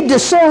 You need to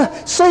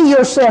see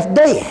yourself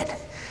dead.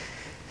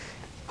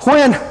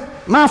 When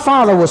my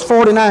father was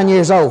 49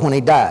 years old when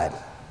he died,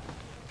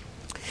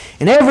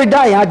 and every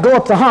day I'd go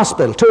up to the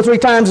hospital 2 or 3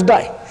 times a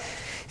day.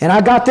 And I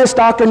got this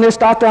doctor and this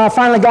doctor. I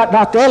finally got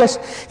Dr. Ellis.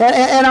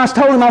 And I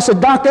told him, I said,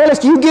 Dr.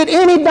 Ellis, you get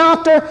any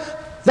doctor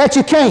that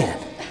you can.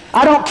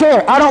 I don't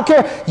care. I don't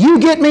care. You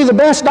get me the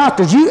best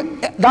doctors.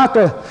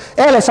 Dr.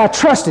 Ellis, I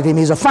trusted him.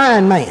 He's a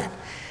fine man.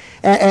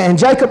 And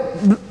Jacob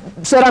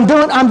said, I'm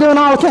doing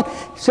all I can.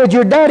 He said,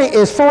 your daddy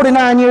is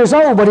 49 years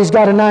old, but he's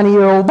got a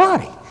 90-year-old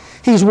body.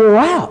 He's wore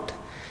out.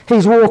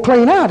 He's wore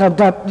clean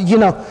out. You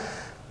know,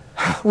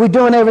 we're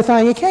doing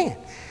everything he can.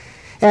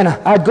 And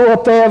I'd go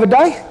up there every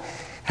day.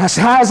 I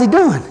said, how's he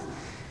doing?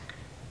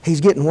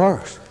 He's getting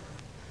worse.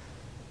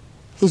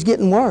 He's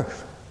getting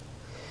worse.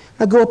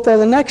 I go up there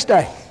the next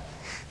day.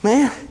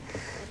 Man,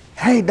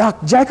 hey,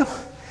 Dr. Jacob,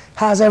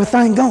 how's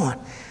everything going?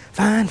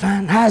 Fine,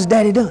 fine. How's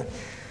Daddy doing?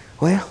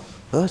 Well,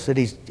 I said,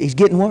 he's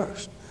getting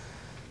worse.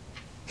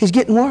 He's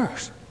getting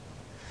worse.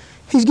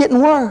 He's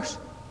getting worse.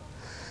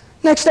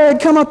 Next day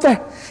he'd come up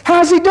there.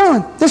 How's he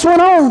doing? This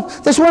went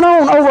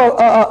on over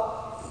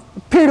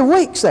a period of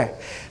weeks there.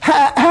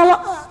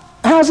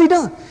 How's he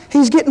doing?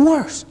 He's getting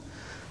worse.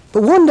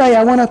 But one day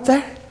I went up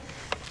there,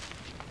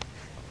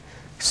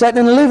 sat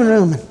in the living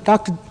room,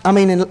 and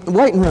in the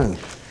waiting room.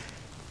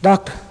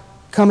 Doctor,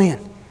 come in.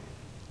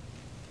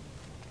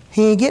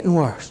 He ain't getting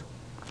worse.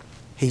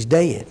 He's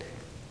dead.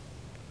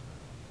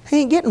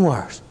 He ain't getting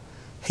worse.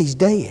 He's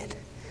dead.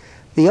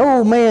 The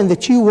old man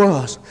that you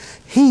was,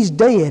 he's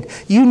dead.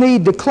 You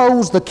need to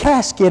close the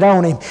casket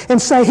on him and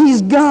say,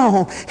 he's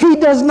gone. He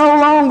does no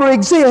longer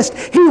exist.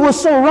 He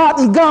was so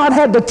rotten, God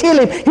had to kill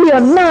him. He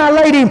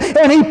annihilated him,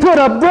 and he put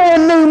a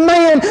brand new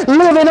man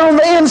living on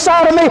the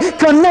inside of me,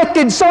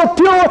 connected so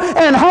pure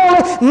and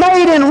holy,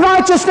 made in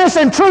righteousness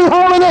and true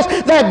holiness,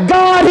 that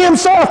God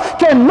himself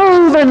can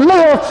move and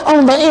live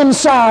on the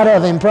inside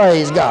of him.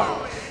 Praise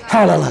God.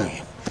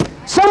 Hallelujah.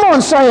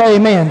 Someone say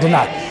amen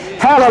tonight.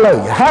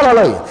 Hallelujah.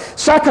 Hallelujah.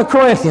 2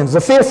 Corinthians, the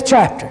 5th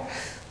chapter,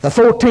 the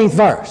 14th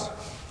verse.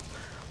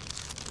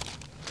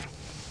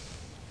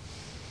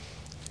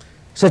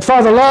 It said,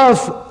 for the love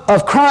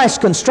of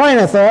Christ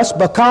constraineth us,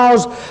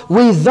 because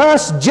we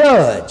thus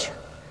judge.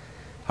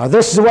 Or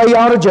this is the way you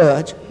ought to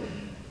judge.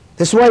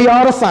 This is the way you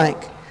ought to think.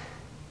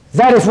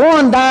 That if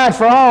one died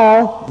for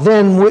all,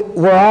 then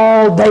we're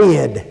all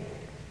dead.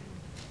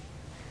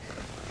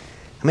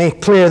 Let me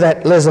clear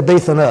that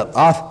Elizabethan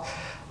up.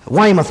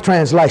 Weymouth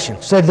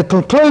translation said, the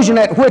conclusion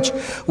at which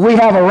we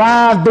have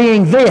arrived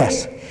being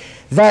this,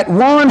 that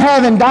one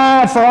having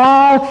died for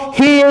all,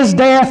 his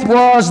death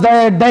was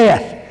their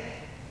death.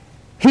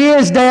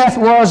 His death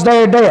was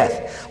their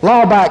death.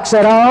 Lawback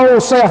said, our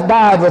old self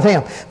died with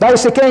him.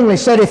 Basic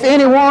English said, if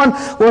anyone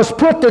was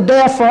put to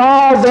death for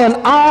all, then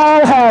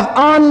all have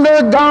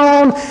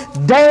undergone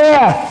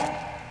death.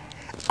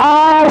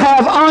 All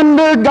have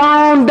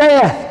undergone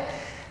death.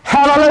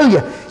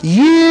 Hallelujah.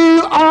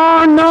 You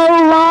are no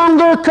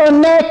longer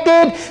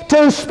connected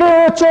to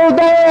spiritual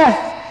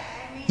death.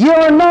 You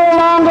are no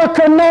longer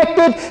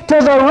connected to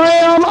the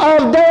realm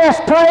of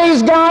death.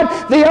 Praise God.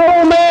 The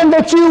old man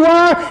that you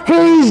were,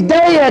 he's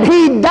dead.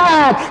 He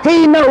died.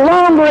 He no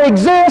longer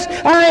exists.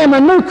 I am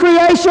a new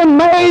creation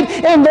made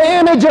in the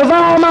image of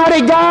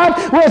Almighty God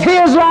with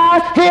His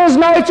life, His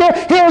nature,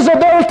 His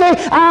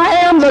ability. I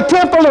am the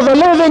temple of the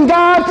living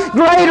God.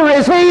 Greater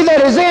is He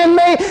that is in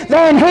me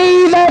than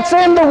he that's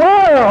in the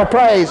world.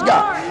 Praise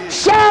God.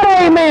 Shout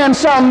amen,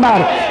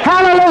 somebody.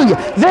 Hallelujah.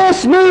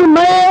 This new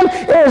man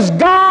is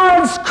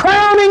God's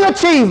crowning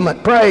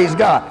achievement. Praise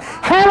God.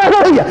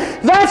 Hallelujah.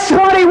 That's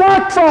what He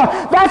worked for.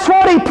 That's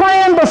what He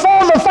planned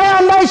before the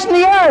foundation of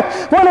the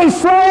earth. When He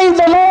framed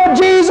the Lord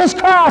Jesus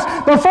Christ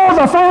before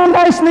the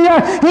foundation of the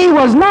earth, He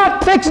was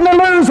not fixing to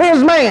lose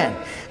His man.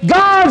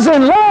 God's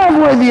in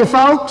love with you,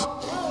 folks.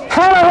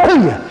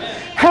 Hallelujah.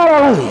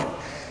 Hallelujah.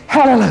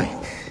 Hallelujah.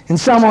 And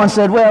someone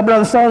said, well,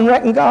 Brother Sutherlin,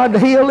 reckon God to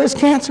heal this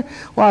cancer?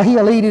 Why,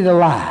 He'll eat it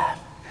alive.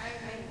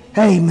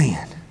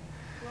 Amen.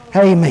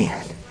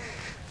 Amen.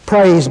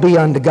 Praise be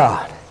unto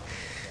God.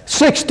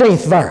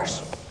 16th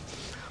verse.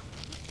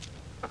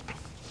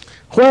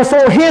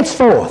 Wherefore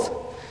henceforth.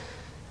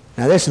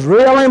 Now this is a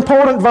real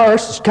important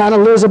verse. It's kind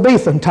of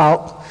Elizabethan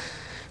talk.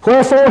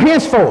 Wherefore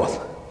henceforth.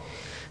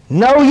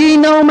 Know ye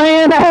no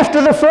man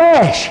after the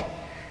flesh.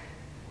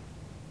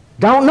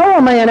 Don't know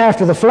a man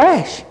after the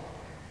flesh.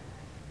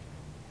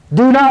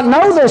 Do not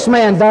know this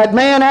man, that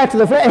man after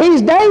the flesh.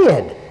 He's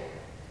dead.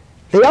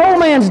 The old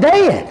man's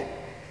dead.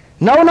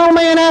 Know no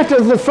man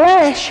after the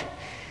flesh.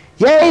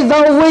 Yea,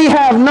 though we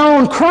have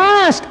known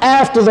Christ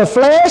after the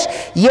flesh,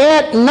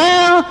 yet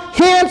now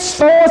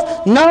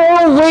henceforth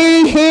know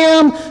we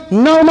Him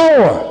no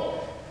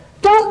more.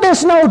 Don't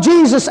just know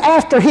Jesus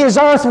after His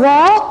earth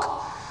walk.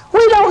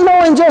 We don't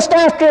know Him just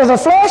after the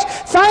flesh.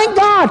 Thank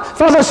God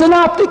for the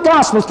synoptic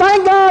gospels.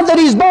 Thank God that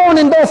He's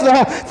born in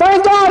Bethlehem.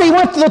 Thank God He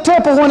went to the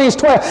temple when He was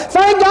 12.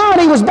 Thank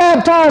God He was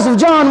baptized of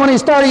John when He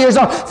was 30 years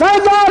old.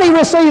 Thank God He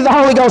received the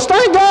Holy Ghost.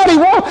 Thank God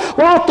He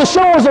walked the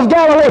shores of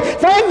Galilee.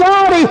 Thank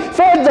God He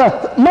fed the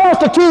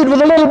multitude with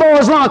a little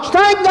boy's lunch.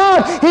 Thank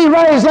God He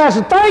raised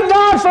Lazarus. Thank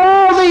God for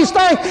all these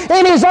things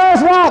in His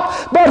earth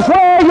walk. But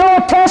where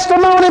your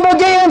testimony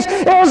begins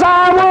is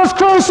I was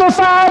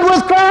crucified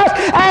with Christ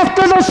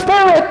after the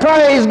Spirit.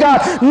 Praise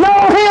God.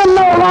 Know Him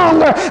no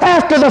longer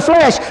after the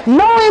flesh.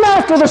 Know Him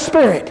after the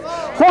Spirit.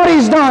 What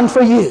He's done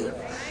for you.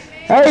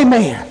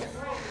 Amen.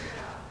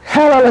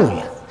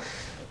 Hallelujah.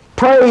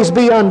 Praise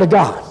be unto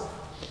God.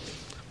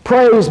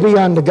 Praise be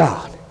unto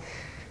God.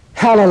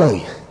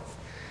 Hallelujah.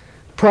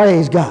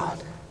 Praise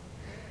God.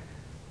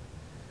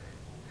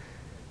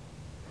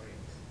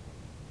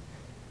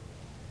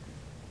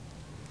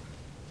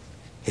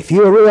 If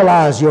you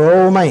realize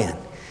your old man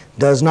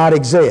does not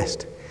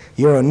exist,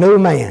 you're a new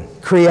man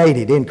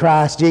created in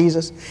Christ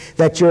Jesus,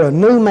 that you're a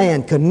new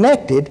man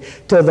connected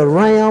to the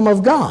realm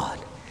of God.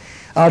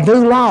 A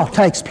new law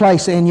takes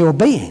place in your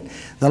being.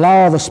 The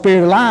law of the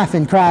Spirit of life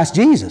in Christ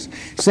Jesus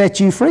sets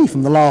you free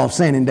from the law of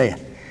sin and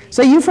death.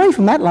 See, you're free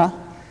from that law.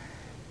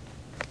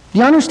 Do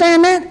you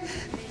understand that?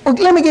 Well,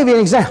 let me give you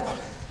an example.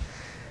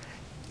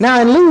 Now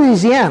in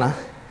Louisiana,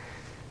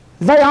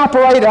 they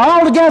operate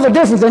altogether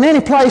different than any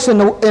place in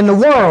the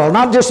world,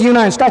 not just the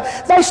United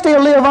States. They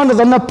still live under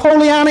the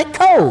Napoleonic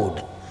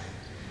Code.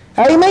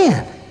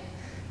 Amen.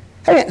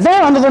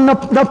 They're under the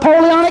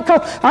Napoleonic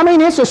Code. I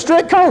mean, it's a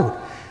strict code.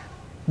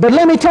 But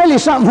let me tell you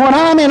something. When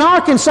I'm in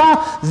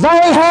Arkansas, they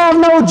have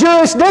no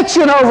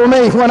jurisdiction over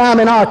me when I'm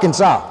in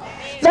Arkansas.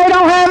 They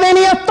don't have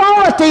any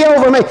authority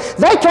over me.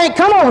 They can't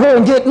come over here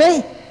and get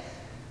me.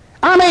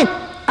 I mean,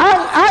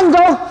 I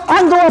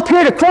can go up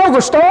here to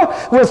Kroger store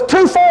with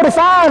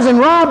 245s and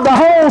rob the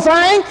whole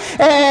thing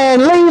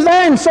and leave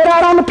there and sit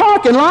out on the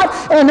parking lot,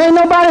 and ain't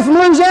nobody from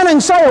Louisiana can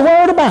say a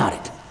word about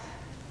it.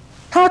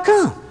 How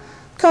come?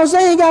 Because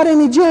they ain't got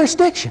any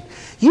jurisdiction.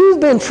 You've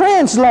been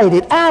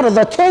translated out of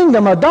the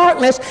kingdom of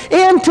darkness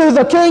into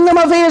the kingdom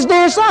of His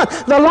dear Son.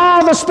 The law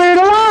of the Spirit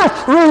of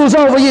life rules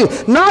over you,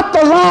 not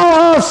the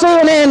law of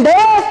sin and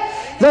death.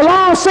 The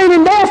law of sin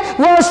and death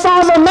was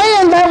for the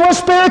man that was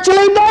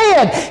spiritually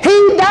dead.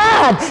 He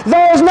died.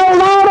 There's no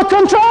law to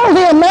control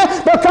him now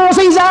because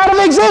he's out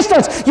of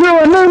existence.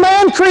 You're a new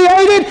man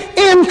created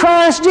in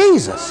Christ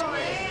Jesus.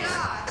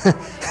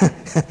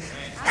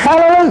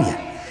 Hallelujah.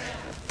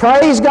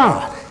 Praise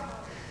God.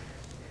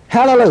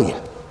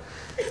 Hallelujah.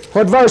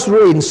 What verse we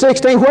reading?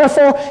 16.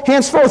 Wherefore,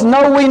 henceforth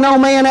know we no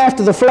man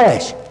after the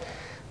flesh.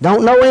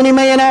 Don't know any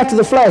man after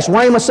the flesh.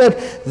 Weymouth said,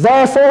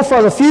 therefore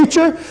for the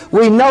future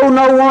we know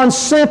no one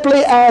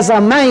simply as a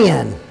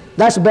man.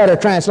 That's a better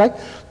translation.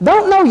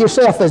 Don't know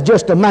yourself as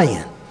just a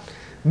man.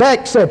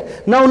 Beck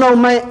said, know no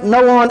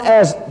one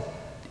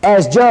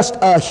as just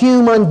a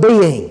human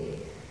being.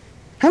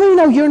 How many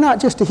know you're not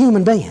just a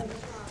human being?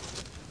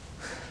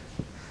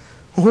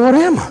 What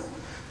am I?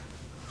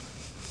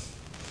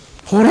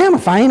 What am I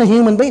if I ain't a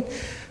human being?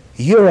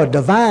 You're a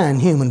divine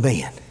human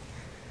being.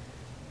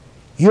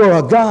 You're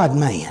a God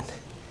man.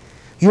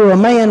 You're a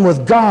man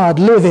with God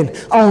living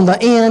on the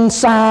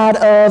inside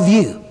of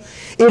you.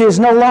 It is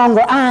no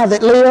longer I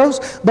that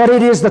lives, but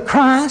it is the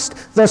Christ,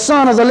 the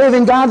Son of the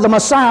living God, the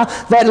Messiah,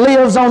 that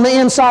lives on the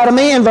inside of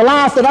me. And the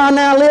life that I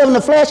now live in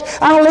the flesh,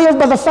 I live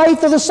by the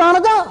faith of the Son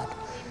of God.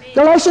 Amen.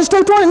 Galatians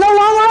 2:20, no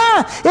longer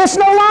I. It's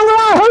no longer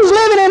I. Who's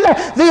living in there?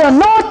 The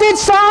anointed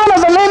Son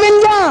of the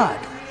living God.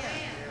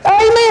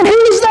 Amen.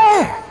 He's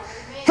there.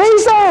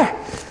 He's there.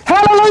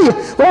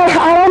 Hallelujah. Well,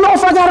 I don't know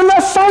if I got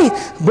enough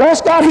faith.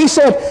 Bless God, he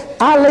said,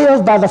 I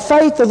live by the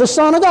faith of the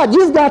Son of God.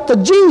 You've got the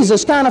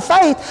Jesus kind of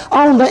faith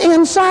on the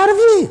inside of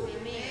you.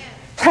 Amen.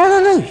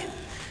 Hallelujah.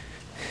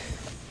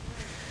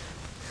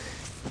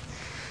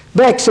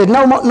 Beck said,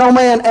 no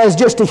man as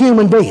just a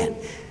human being.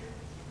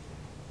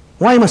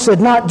 Weymouth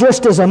said, not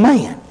just as a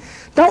man.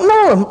 Don't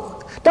know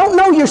him. Don't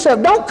know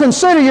yourself. Don't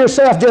consider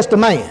yourself just a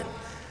man.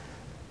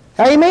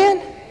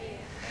 Amen?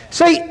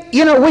 See,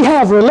 you know, we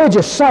have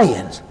religious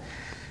sayings.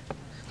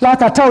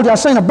 Like I told you, I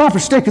seen a bumper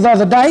sticker the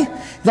other day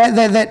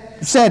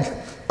that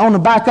said, on the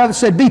back of it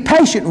said, be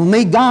patient with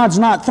me, God's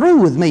not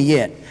through with me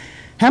yet.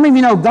 How many of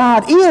you know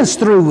God is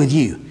through with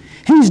you?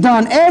 He's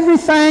done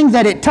everything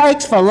that it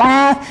takes for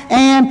life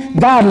and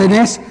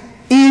godliness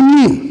in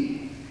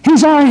you.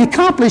 He's already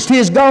accomplished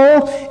His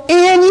goal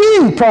in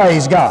you,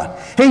 praise God.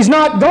 He's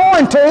not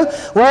going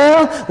to,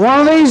 well,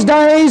 one of these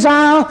days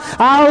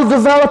I'll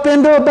develop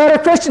into a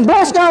better Christian.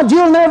 Bless God,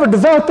 you'll never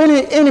develop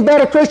any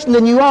better Christian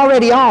than you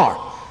already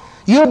are.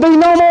 You'll be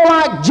no more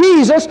like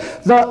Jesus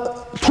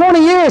 20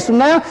 years from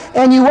now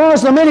and you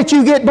was the minute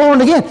you get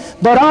born again.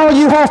 But all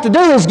you have to do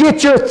is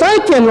get your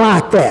thinking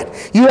like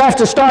that. You have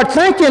to start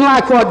thinking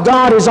like what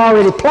God has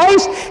already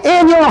placed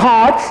in your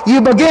heart.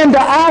 You begin to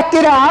act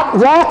it out,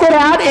 walk it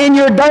out in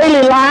your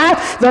daily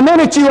life. The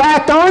minute you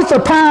act on it, the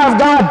power of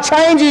God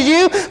changes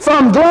you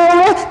from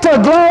glory to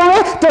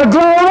glory to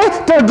glory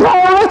to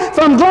glory,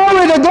 from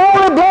glory to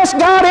glory, bless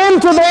God,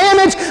 into the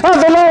image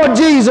of the Lord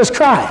Jesus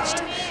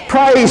Christ.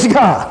 Praise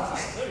God.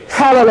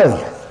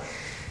 Hallelujah.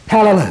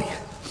 Hallelujah.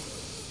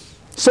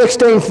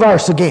 16th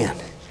verse again.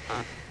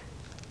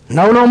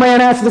 Know no man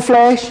after the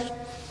flesh.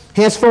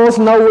 Henceforth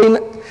we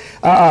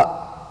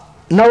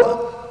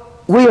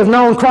have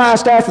known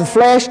Christ after the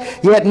flesh,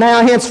 yet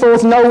now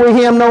henceforth know we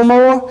him no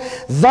more.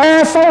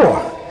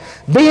 Therefore,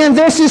 being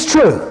this is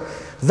true,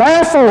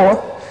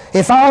 therefore,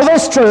 if all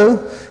this is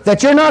true,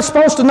 that you're not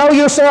supposed to know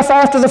yourself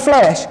after the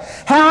flesh,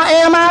 how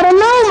am I to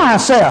know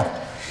myself?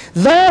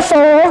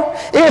 Therefore,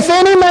 if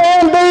any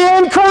man be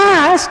in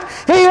Christ,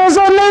 he is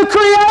a new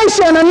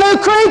creation, a new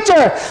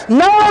creature.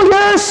 Know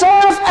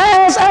yourself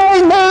as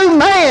a new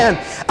man.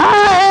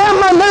 I am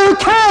a new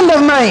kind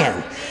of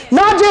man.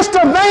 Not just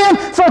a man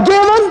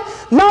forgiven,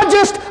 not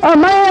just a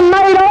man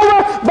made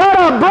over, but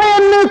a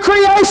brand new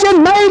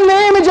creation made in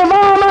the image of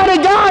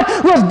Almighty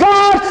God, with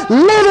God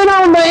living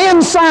on the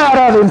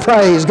inside of him.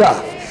 Praise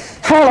God.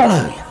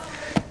 Hallelujah.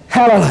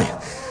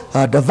 Hallelujah.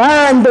 A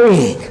divine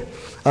being,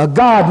 a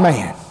God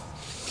man.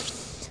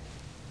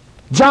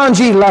 John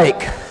G.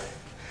 Lake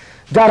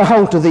got a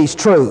hold of these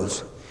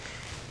truths.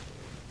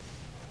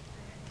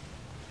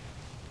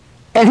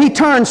 And he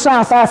turned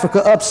South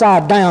Africa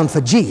upside down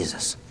for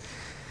Jesus.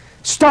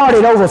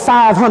 Started over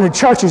 500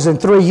 churches in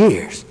 3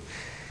 years.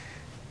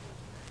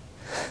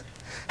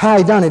 How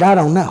he done it, I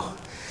don't know.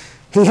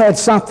 He had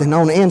something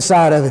on the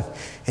inside of him,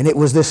 and it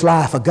was this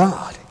life of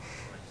God.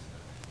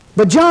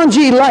 But John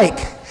G. Lake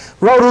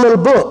wrote a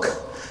little book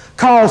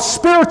called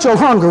Spiritual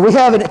Hunger. We've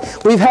had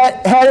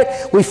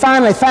it, we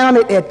finally found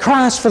it at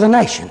Christ for the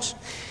Nations.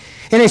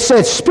 And it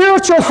said,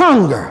 Spiritual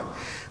Hunger,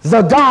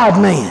 the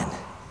God-man.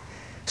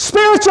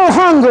 Spiritual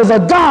hunger, the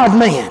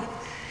God-man.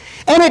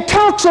 And it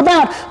talks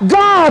about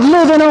God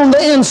living on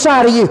the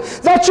inside of you.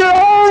 That your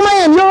old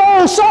man, your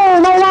old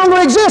soul no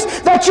longer exists.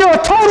 That you're a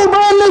total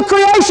brand new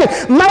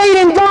creation made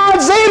in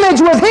God's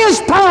image with His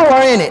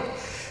power in it.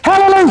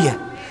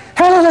 Hallelujah.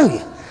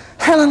 Hallelujah.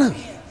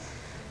 Hallelujah.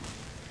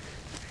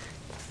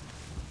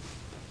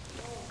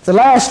 The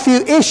last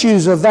few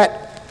issues of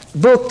that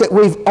book that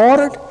we've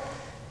ordered,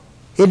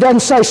 it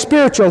doesn't say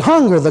Spiritual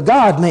Hunger, the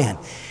God-man.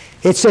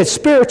 It said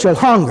Spiritual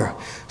Hunger,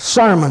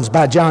 Sermons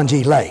by John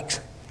G. Lake.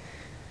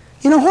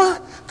 You know why?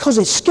 Because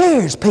it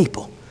scares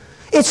people.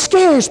 It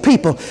scares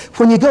people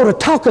when you go to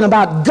talking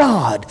about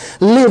God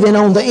living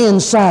on the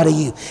inside of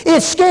you.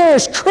 It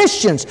scares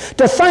Christians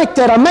to think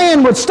that a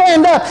man would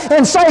stand up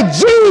and say,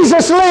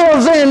 Jesus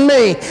lives in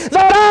me,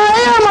 that I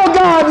am a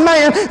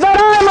God-man, that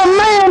I am a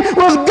man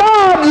with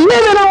God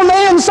living on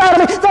the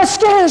inside of me. That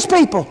scares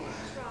people.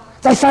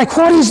 They think,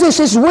 what is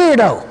this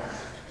weirdo?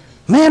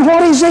 Man,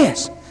 what is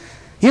this?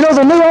 You know,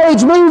 the New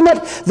Age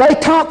movement, they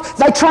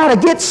try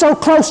to get so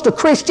close to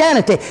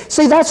Christianity.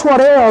 See, that's what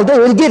they'll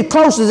do, is get as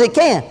close as it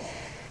can.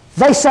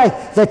 They say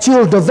that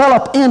you'll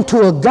develop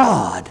into a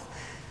God.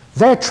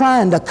 They're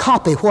trying to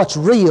copy what's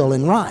real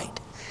and right.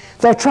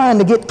 They're trying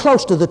to get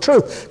close to the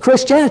truth.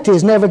 Christianity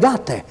has never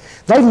got there.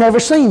 They've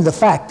never seen the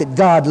fact that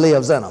God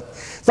lives in them.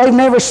 They've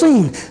never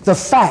seen the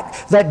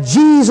fact that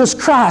Jesus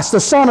Christ, the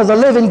Son of the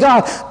living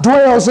God,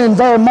 dwells in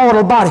their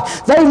mortal body.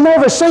 They've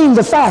never seen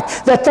the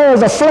fact that they're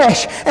the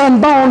flesh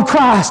and bone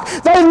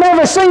Christ. They've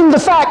never seen the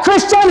fact,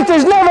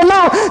 Christianity's never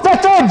known that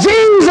they're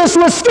Jesus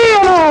with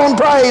skin on,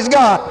 praise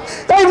God.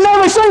 They've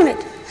never seen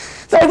it.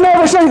 They've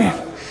never seen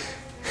it.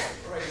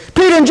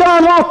 Peter and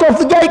John walked up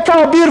the gate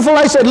called Beautiful.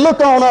 They said, look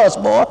on us,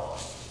 boy.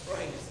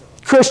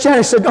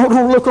 Christianity said,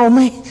 don't look on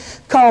me.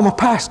 Call my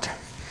pastor.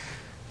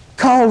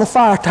 Call the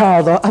fire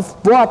tower, the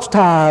watch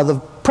tower, the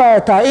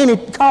prayer tower,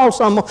 call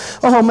someone.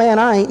 Oh man,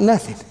 I ain't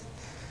nothing.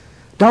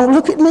 Don't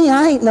look at me,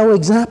 I ain't no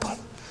example.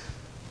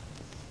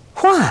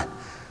 Why?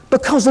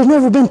 Because they've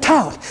never been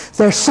taught.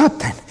 There's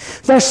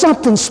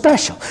something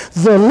special.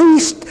 The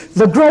least,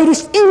 the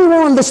greatest,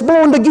 anyone that's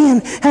born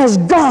again has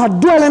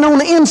God dwelling on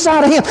the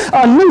inside of him.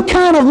 A new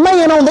kind of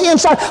man on the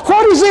inside.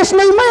 What is this new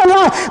man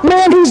like?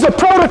 Man, he's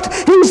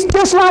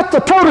just like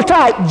the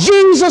prototype,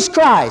 Jesus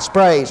Christ,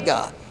 praise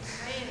God.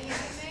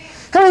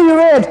 Have you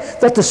read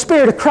that the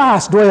Spirit of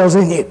Christ dwells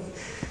in you?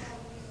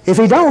 If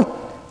He don't,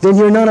 then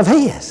you're none of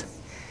His.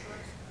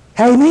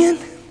 Amen?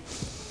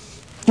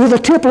 You're the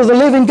temple of the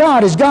living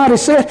God. As God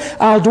has said,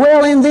 I'll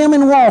dwell in them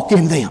and walk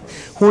in them.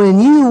 When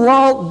you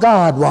walk,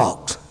 God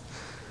walks.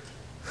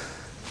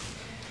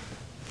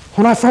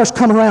 When I first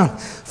come around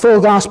full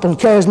gospel and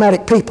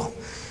charismatic people,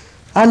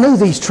 I knew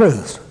these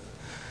truths.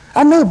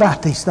 I knew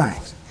about these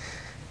things.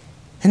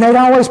 And they'd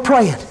always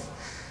praying,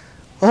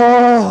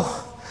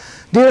 oh,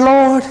 dear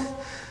Lord,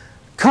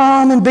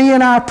 come and be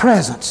in our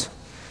presence.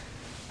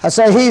 I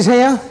say, He's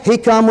here, He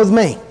come with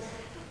me.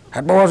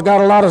 That boy's got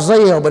a lot of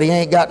zeal, but he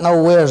ain't got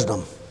no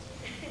wisdom.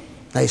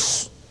 They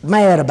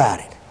mad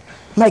about it.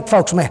 Make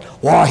folks mad.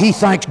 Why, he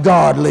thinks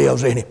God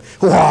lives in him.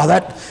 Why,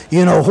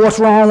 what's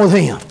wrong with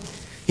him?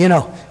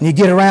 And you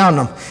get around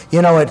them,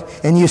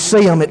 and you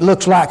see them, it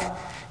looks like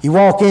you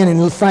walk in and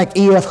you think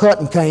E.F.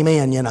 Hutton came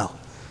in, You know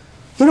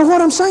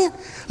what I'm saying?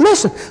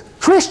 Listen,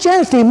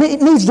 Christianity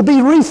needs to be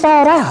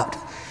rethought out.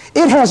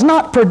 It has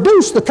not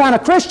produced the kind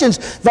of Christians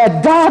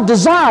that God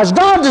desires.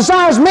 God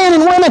desires men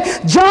and women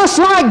just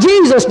like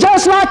Jesus,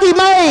 just like He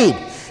made.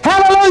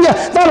 Hallelujah.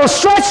 That'll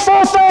stretch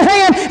forth their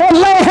hand and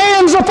lay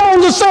hands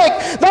upon the sick.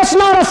 That's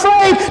not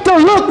afraid to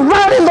look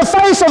right in the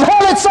face of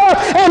hell itself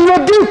and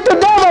rebuke the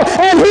devil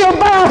and he'll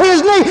bow his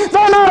knee.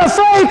 They're not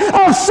afraid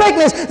of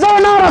sickness.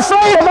 They're not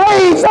afraid of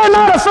AIDS. They're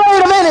not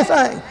afraid of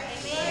anything.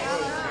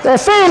 They're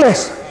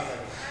fearless.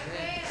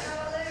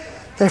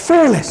 They're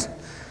fearless.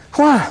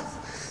 Why?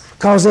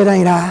 Because it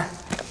ain't I.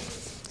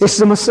 It's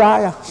the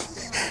Messiah.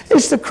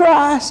 It's the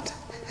Christ.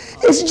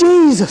 It's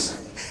Jesus.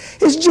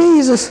 It's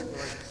Jesus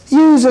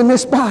using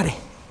this body.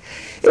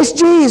 It's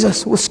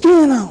Jesus with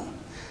skin on.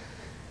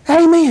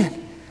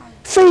 Amen.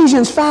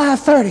 Ephesians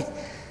 5:30.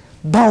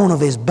 Bone of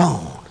His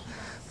bone,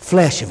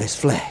 flesh of His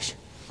flesh.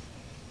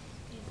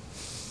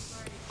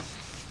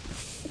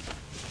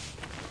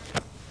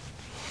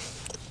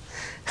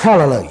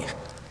 Hallelujah.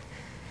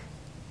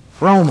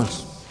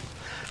 Romans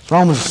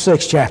the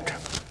 6th chapter.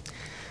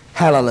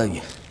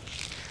 Hallelujah.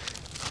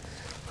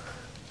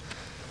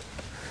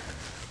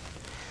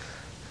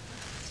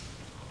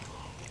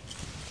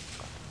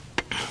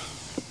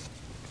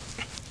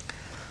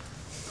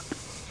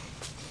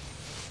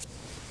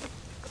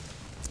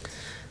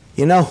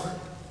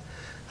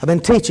 I've been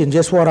teaching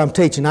just what I'm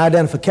teaching,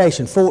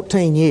 identification,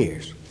 14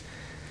 years.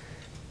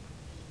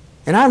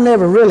 And I've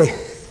never really,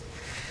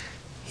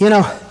 You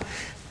know,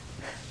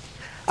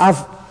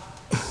 I've,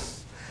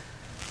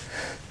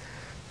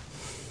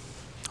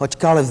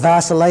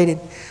 vacillated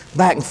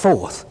back and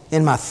forth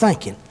in my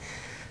thinking.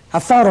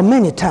 I've thought a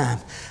many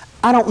times,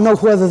 I don't know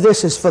whether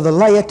this is for the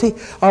laity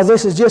or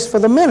this is just for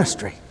the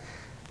ministry.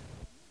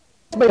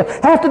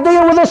 Have to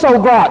deal with this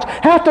old grouch,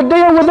 have to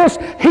deal with this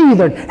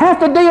heathen, have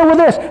to deal with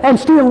this, and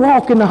still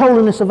walk in the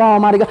holiness of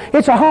Almighty God.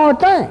 It's a hard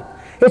thing.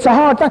 It's a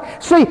hard thing.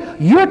 See,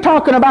 you're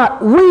talking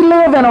about we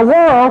live in a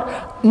world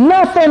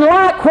nothing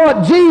like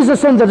what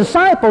Jesus and the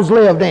disciples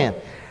lived in.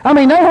 I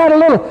mean, they had a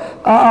little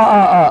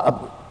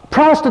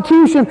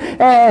prostitution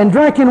and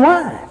drinking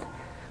wine.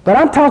 But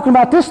I'm talking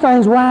about this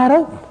thing's wide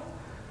open.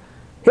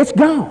 It's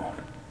gone.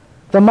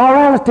 The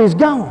morality is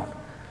gone.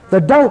 The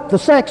dope, the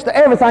sex, the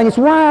everything, it's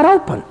wide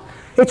open.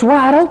 It's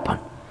wide open.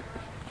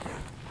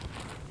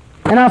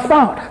 And I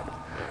thought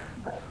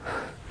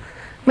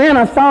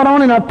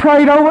on it and I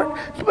prayed over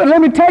it. But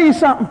let me tell you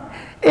something.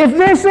 If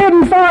this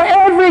isn't for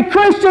every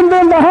Christian,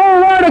 then the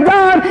whole Word of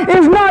God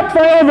is not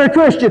for every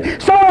Christian.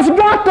 So it's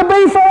got to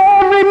be for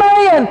every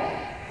man.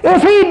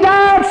 If He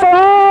died for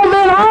all,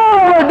 then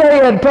all are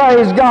dead,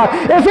 praise God.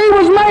 If He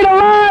was made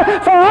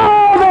alive for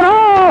all, then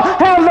all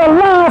have the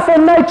life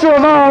and nature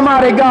of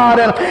Almighty God.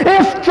 And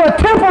if the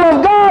temple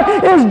of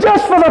God is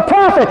just for the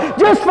prophet,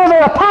 just for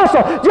the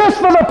apostle, just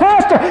for the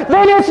pastor,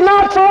 then it's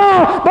not for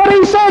all. But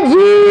He said,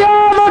 ye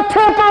are the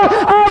temple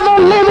of the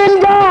living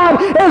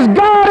God. As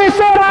God has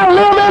said, I'll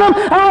live in them,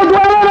 I'll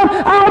dwell in them,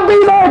 I'll be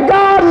their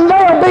God, and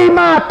they'll be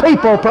my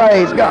people,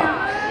 praise God.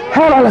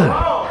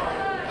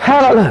 Hallelujah.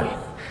 Hallelujah.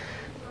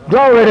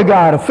 Glory to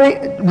God.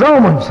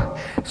 Romans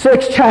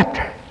 6th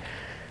chapter.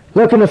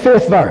 Look in the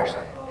 5th verse.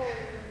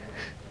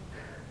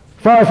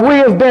 For if we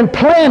have been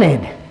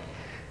planted,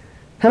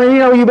 how many of you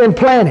know you've been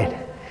planted?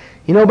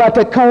 You know about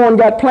that corn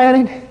got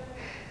planted?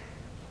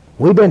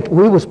 We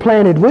was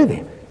planted with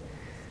Him.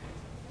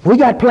 We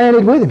got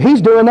planted with Him.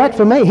 He's doing that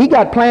for me. He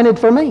got planted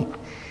for me.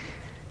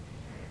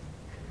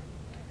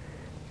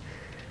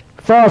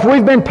 For if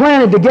we've been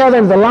planted together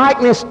in the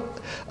likeness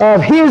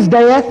of His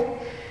death,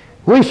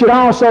 we should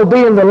also be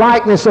in the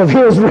likeness of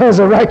His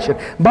resurrection.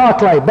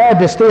 Barclay,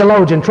 Baptist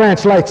theologian,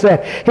 translates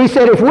that. He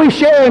said, if we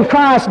share in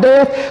Christ's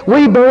death,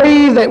 we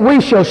believe that we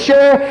shall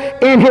share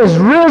in His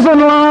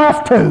risen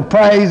life too.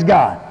 Praise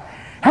God.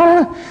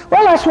 Well,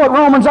 that's what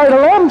Romans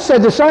 8:11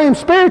 said. The same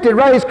Spirit that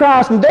raised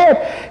Christ from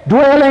death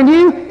dwell in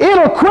you.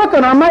 It'll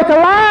quicken or make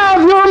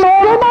alive your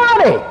mortal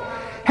body.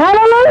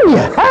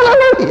 Hallelujah.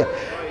 Hallelujah.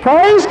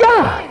 Praise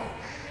God.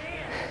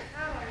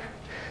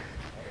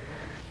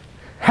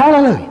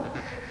 Hallelujah.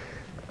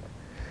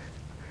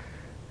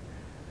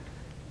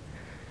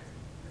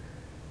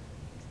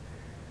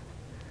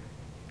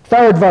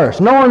 Third verse,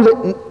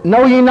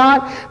 know ye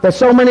not that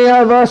so many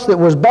of us that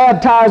was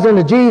baptized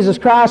into Jesus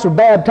Christ were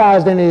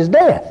baptized into His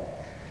death?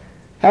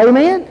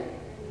 Amen?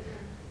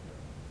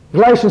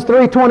 Galatians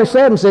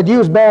 3:27 said, you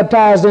was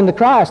baptized into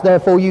Christ,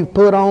 therefore you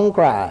put on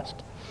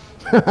Christ.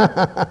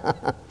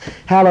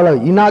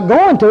 Hallelujah. You're not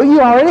going to, you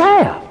already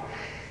have.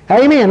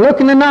 Amen. Look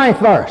in the 9th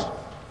verse.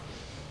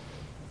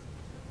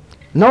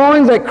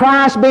 Knowing that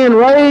Christ being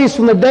raised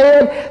from the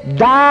dead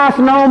dieth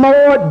no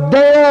more,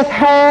 death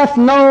hath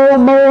no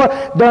more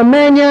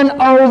dominion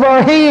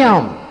over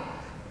Him.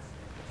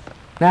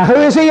 Now who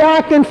is He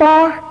acting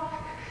for?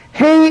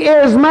 He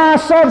is my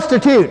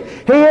substitute.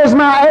 He is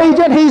my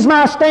agent. He's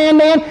my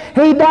stand-in.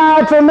 He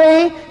died for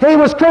me. He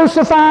was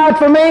crucified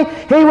for me.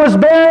 He was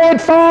buried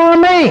for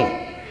me.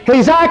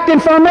 He's acting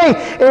for me.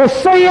 If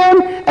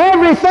sin,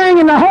 everything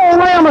in the whole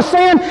realm of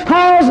sin,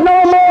 has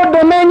no more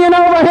dominion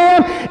over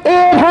Him,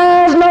 it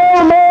has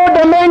no more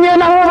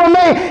dominion over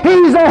me.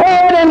 He's the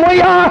head and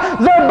we are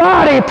the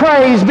body.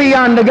 Praise be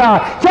unto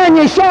God. Can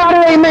you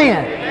shout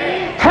amen?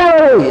 Amen.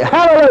 Hallelujah.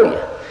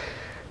 Hallelujah.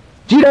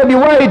 G.W.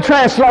 Wade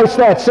translates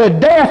that, said,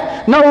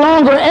 death no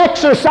longer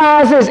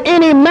exercises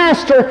any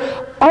master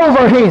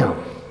over him.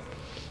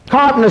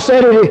 Carpenter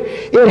said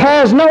it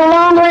has no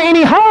longer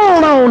any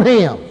hold on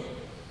him.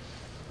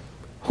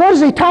 What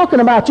is he talking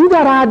about? You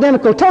got an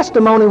identical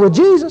testimony with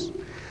Jesus.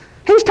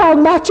 He's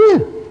talking about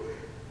you.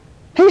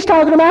 He's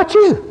talking about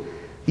you.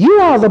 You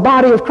are the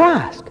body of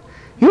Christ.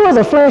 You are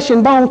the flesh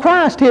and bone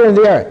Christ here in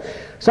the earth.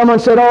 Someone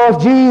said, oh,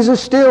 if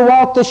Jesus still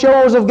walked the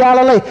shores of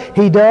Galilee.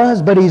 He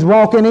does, but He's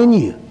walking in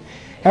you.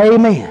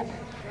 Amen.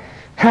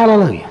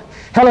 Hallelujah.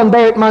 Helen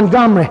Barrett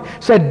Montgomery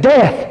said,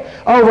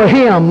 death over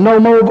Him no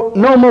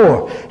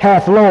more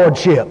hath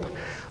lordship.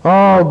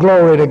 Oh,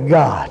 glory to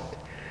God.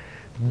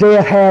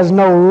 Death has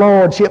no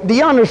lordship. Do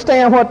you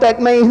understand what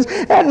that means?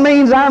 That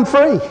means I'm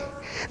free.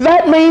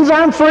 That means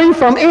I'm free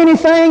from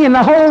anything in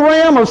the whole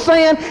realm of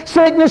sin,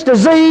 sickness,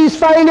 disease,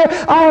 failure.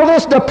 All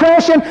this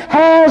depression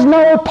has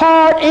no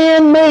part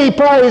in me,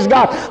 praise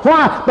God.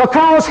 Why?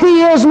 Because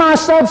He is my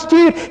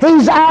substitute.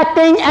 He's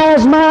acting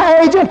as my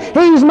agent.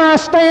 He's my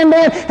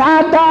stand-in.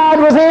 I died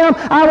with Him.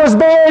 I was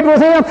buried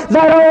with Him.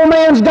 That old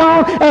man's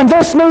gone, and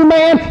this new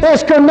man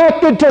is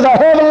connected to the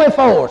heavenly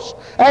force.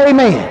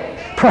 Amen.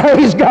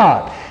 Praise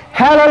God.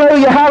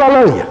 Hallelujah,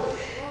 hallelujah.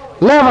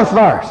 11th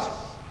verse.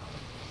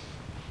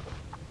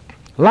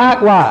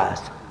 Likewise.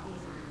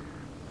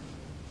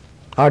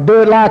 Or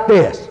do it like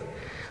this.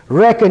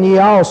 Reckon ye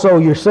also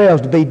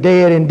yourselves to be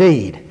dead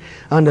indeed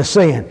unto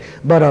sin,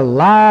 but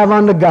alive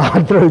unto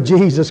God through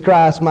Jesus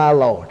Christ my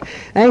Lord.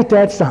 Ain't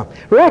that something?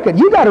 Reckon.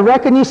 You got to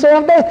reckon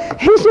yourself dead.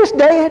 He's just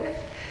dead.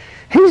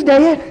 He's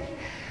dead.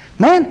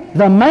 Man,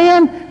 the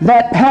man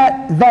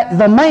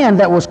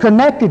that was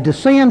connected to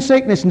sin,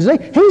 sickness, and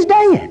disease, he's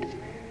dead.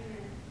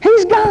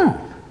 He's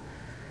gone.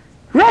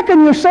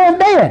 Reckon yourself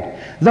dead.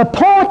 The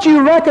point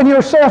you reckon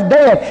yourself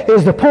dead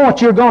is the point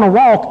you're going to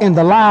walk in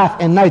the life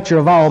and nature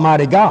of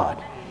Almighty God.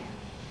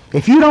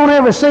 If you don't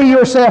ever see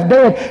yourself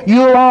dead,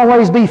 you'll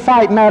always be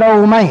fighting that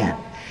old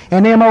man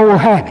and them old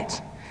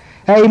habits.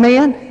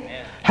 Amen?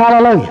 Amen.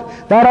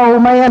 Hallelujah. That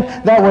old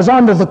man that was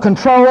under the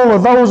control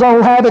of those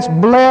old habits,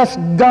 bless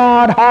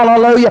God,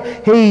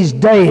 hallelujah, he's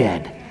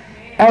dead.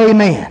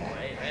 Amen.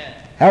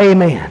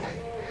 Amen.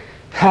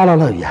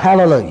 Hallelujah.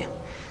 Hallelujah.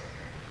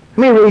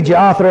 Let me read you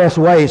Arthur S.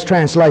 Wade's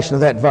translation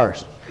of that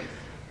verse.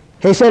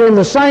 He said, in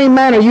the same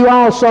manner you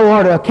also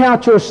are to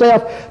account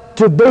yourself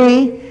to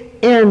be,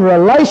 in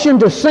relation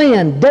to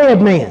sin,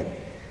 dead men,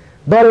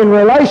 but in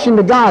relation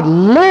to God,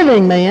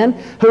 living men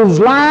whose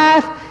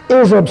life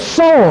is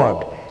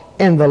absorbed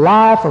in the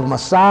life of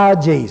Messiah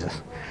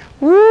Jesus.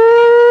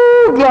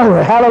 Woo!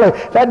 Glory! Hallelujah!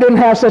 If that didn't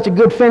have such a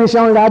good finish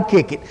on it, I'd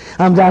kick it.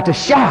 I'm about to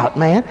shout,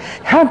 man.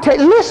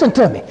 Listen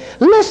to me.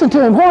 Listen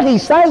to him, what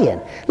he's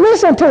saying.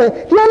 Listen to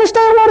it. You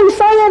understand what he's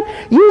saying?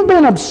 You've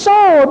been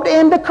absorbed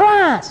into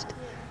Christ.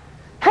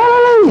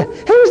 Hallelujah!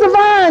 He's the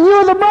vine,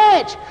 you're the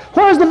branch.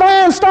 Where's the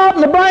vine start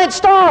and the branch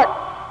start?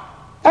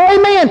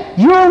 Amen.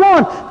 You're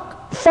one.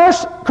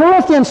 1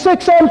 Corinthians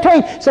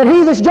 6:17 said,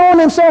 he that's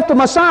joined himself to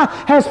Messiah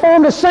has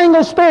formed a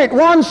single spirit,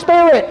 one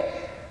spirit.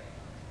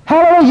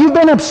 Hallelujah. You've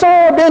been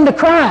absorbed into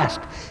Christ.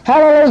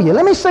 Hallelujah.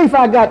 Let me see if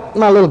I got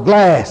my little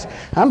glass.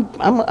 I'm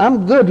a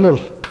good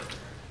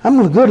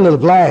little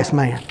glass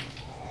man.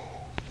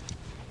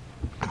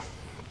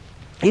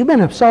 You've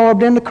been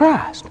absorbed into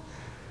Christ.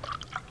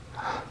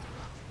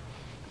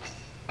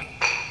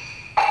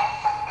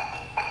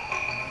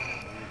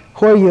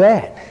 Where are you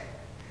at?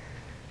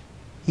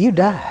 You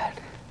died.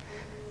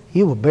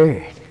 You were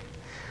buried.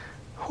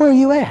 Where are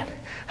you at?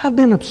 I've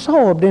been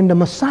absorbed into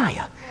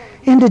Messiah,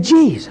 into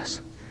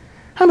Jesus.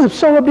 I'm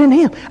absorbed in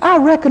Him. I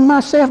reckon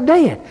myself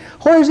dead.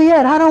 Where's He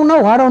at? I don't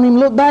know. I don't even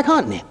look back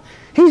hunting Him.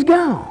 He's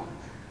gone.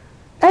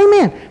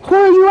 Amen.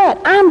 Where are you at?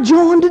 I'm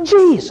joined to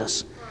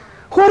Jesus.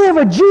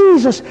 Whatever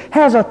Jesus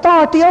has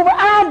authority over,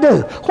 I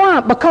do. Why?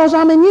 Because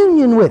I'm in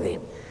union with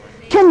Him.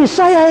 Can you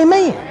say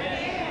amen?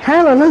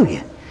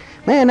 Hallelujah.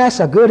 Man, that's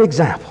a good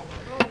example.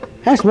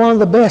 That's one of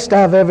the best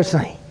I've ever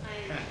seen.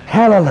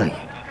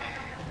 Hallelujah.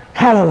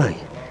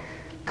 Hallelujah.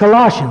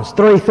 Colossians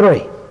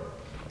 3:3.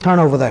 Turn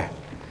over there.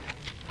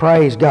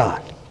 Praise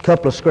God. A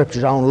couple of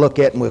scriptures I want to look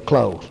at and we'll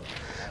close.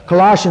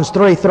 Colossians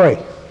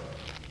 3:3.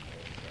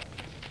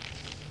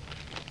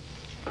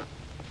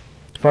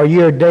 For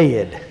you're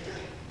dead.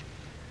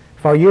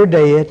 For you're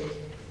dead.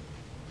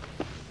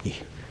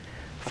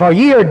 For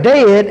ye are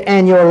dead,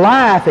 and your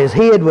life is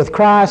hid with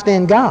Christ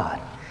in God.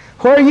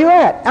 Where are you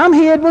at? I'm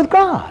hid with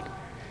God.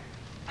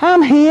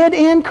 I'm hid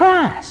in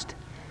Christ.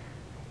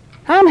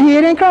 I'm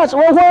hid in Christ.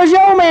 Well, where's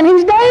your old man?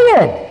 He's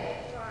dead.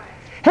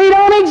 He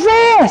don't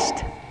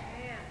exist.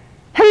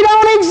 He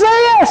don't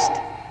exist.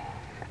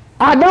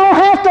 I don't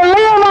have to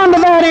live under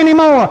that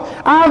anymore.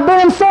 I've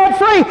been set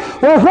free.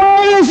 Well,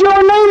 where is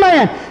your new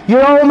man?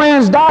 Your old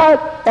man's died,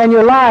 and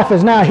your life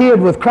is now hid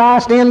with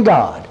Christ in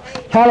God.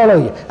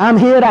 Hallelujah. I'm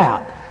hid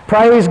out.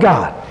 Praise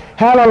God.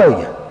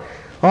 Hallelujah.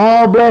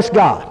 Oh, bless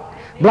God.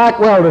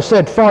 Blackwelder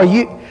said, for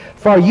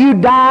you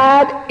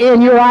died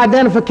in your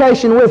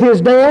identification with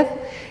His death,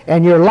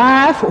 and your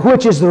life,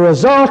 which is the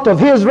result of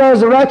His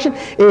resurrection,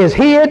 is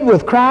hid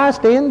with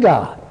Christ in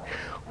God.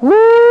 Woo!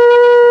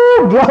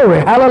 Glory!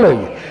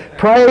 Hallelujah!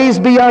 Praise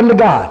be unto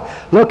God.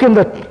 Look in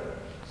the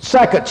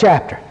 2nd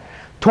chapter,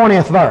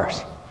 20th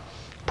verse.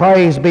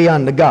 Praise be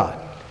unto God.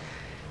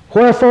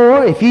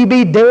 Wherefore, if ye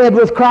be dead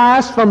with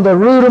Christ from the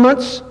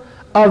rudiments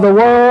of the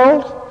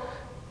world.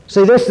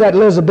 See, this is that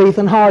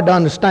Elizabethan, hard to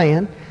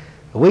understand.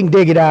 We can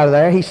dig it out of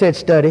there. He said,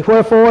 study.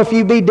 Wherefore, if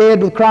you be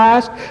dead with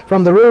Christ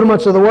from the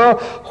rudiments of the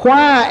world,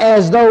 why,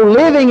 as though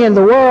living in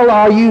the world,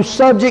 are you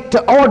subject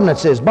to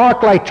ordinances?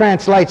 Barclay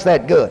translates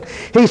that good.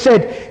 He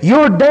said,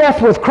 your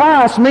death with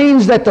Christ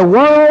means that the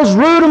world's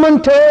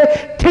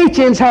rudimentary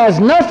teachings has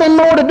nothing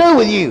more to do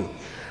with you.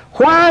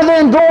 Why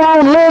then go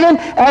on living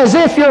as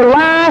if your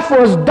life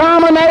was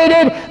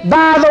dominated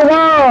by the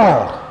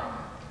world?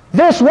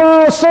 This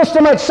world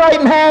system that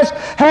Satan has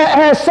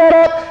set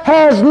up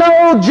has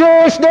no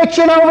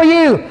jurisdiction over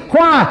you.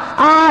 Why?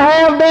 I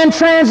have been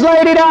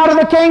translated out of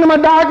the kingdom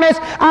of darkness.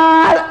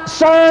 I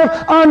serve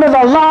under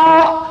the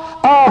law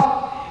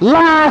of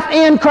life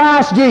in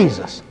Christ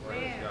Jesus.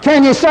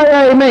 Can you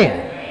say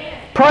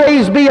amen?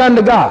 Praise be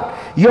unto God.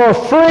 You're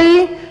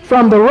free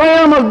from the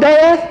realm of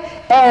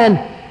death, and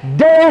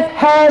death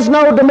has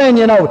no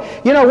dominion over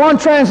it. You know, one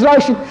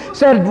translation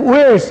said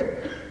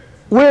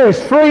we're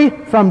as free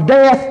from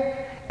death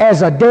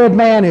as a dead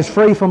man is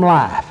free from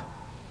life.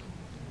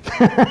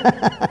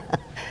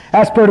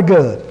 That's pretty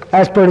good.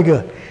 That's pretty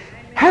good.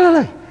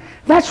 Hallelujah.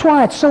 That's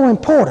why it's so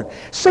important.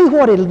 See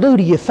what it'll do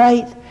to your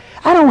faith?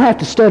 I don't have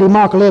to study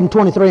Mark 11,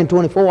 23 and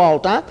 24 all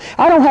the time.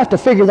 I don't have to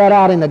figure that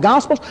out in the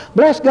Gospels.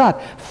 Bless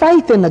God.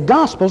 Faith in the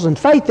Gospels and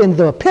faith in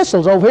the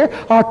epistles over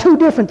here are two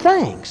different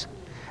things.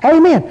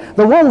 Amen.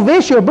 The woman with the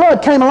issue of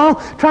blood came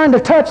along trying to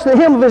touch the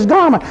hem of his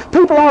garment.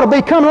 People ought to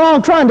be coming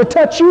along trying to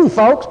touch you,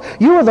 folks.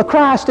 You are the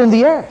Christ in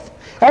the earth.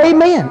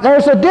 Amen.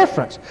 There's a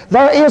difference.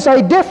 There is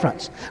a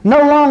difference. No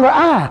longer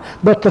I,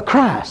 but the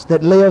Christ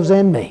that lives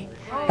in me.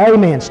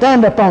 Amen.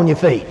 Stand up on your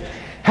feet.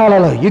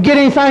 Hallelujah. You get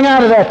anything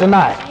out of that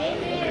tonight?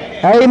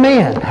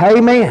 Amen.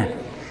 Amen.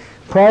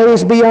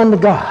 Praise be unto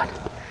God.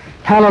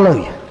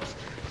 Hallelujah.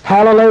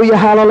 Hallelujah,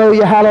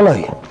 hallelujah,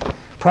 hallelujah.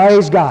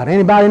 Praise God.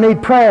 Anybody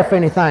need prayer for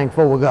anything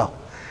before we go?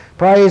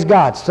 Praise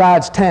God.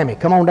 Besides Tammy.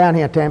 Come on down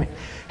here, Tammy.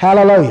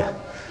 Hallelujah.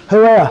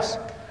 Who else?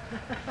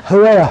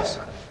 Who else?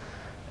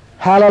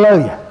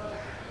 Hallelujah.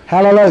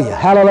 Hallelujah.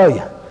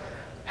 Hallelujah.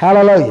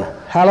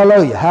 Hallelujah.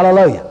 Hallelujah.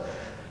 Hallelujah.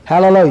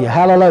 Hallelujah.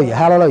 Hallelujah.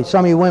 Hallelujah.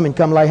 Some of you women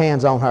come lay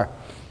hands on her.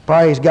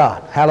 Praise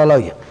God.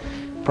 Hallelujah.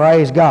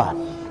 Praise God.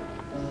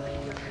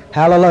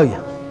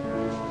 Hallelujah.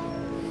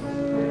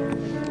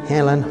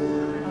 Helen,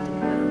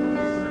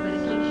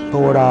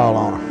 pour it all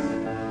on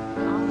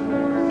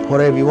her.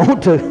 Whatever you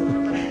want to.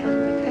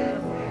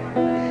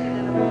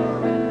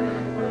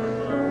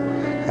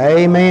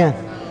 Amen.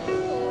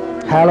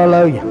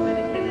 Hallelujah.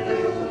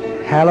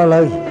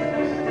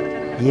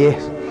 Hallelujah.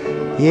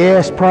 Yes.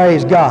 Yes,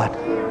 praise God.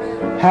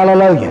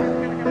 Hallelujah.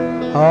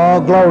 Oh,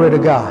 glory to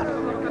God.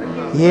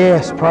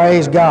 Yes,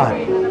 praise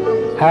God.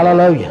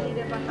 Hallelujah.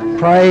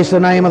 Praise the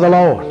name of the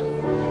Lord.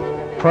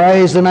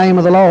 Praise the name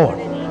of the Lord.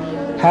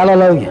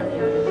 Hallelujah.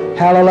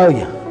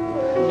 Hallelujah.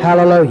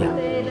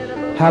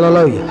 Hallelujah.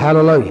 Hallelujah.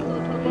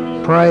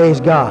 Hallelujah. Praise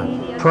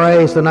God.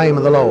 Praise the name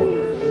of the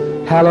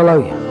Lord.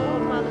 Hallelujah.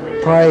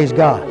 Praise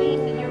God.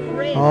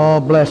 Oh,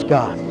 bless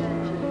God.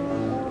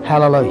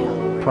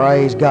 Hallelujah.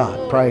 Praise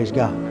God. Praise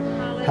God.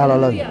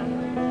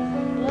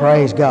 Hallelujah.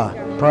 Praise God.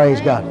 Praise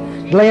God.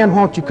 Glenn,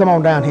 won't you come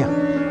on down here?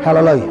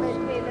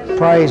 Hallelujah.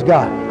 Praise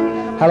God.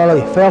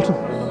 Hallelujah. Felton,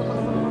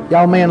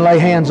 y'all men lay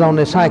hands on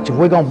this handkerchief.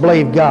 We're going to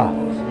believe God.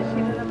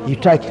 You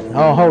take it.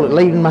 Oh, hold it.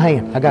 Leave it in my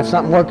hand. I got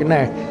something working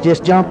there.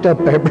 Just jumped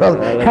up there,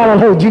 brother.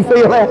 Hallelujah. Did you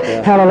feel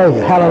that?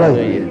 Hallelujah.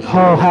 Hallelujah.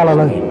 Oh,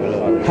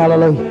 hallelujah.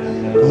 Hallelujah.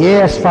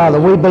 Yes, Father,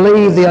 we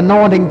believe the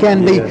anointing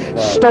can be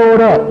stored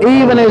up.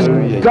 Even as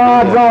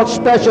God wrought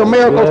special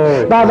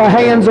miracles by the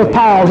hands of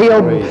Paul,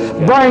 He'll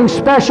bring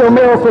special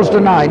miracles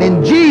tonight.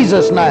 In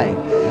Jesus' name.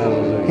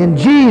 In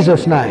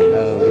Jesus'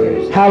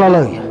 name.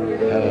 Hallelujah.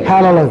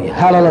 Hallelujah.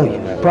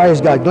 Hallelujah.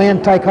 Praise God.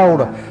 Glenn, take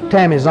hold of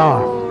Tammy's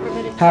arm.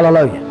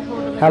 Hallelujah.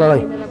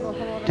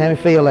 Hallelujah. Tammy,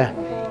 feel that.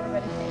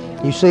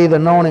 You see the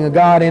anointing of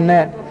God in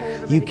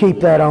that? You keep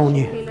that on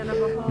you.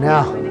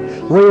 Now,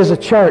 we as a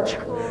church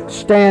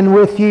stand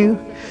with you.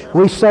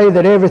 We say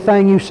that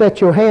everything you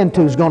set your hand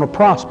to is going to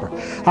prosper.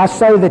 I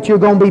say that you're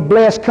going to be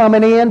blessed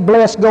coming in,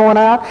 blessed going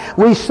out.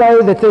 We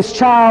say that this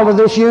child of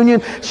this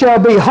union shall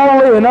be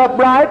holy and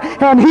upright,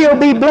 and he'll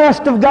be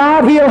blessed of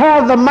God. He'll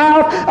have the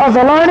mouth of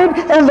the learned,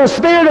 and the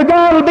Spirit of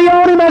God will be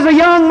on him as a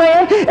young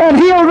man, and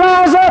he'll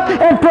rise up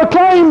and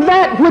proclaim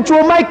that which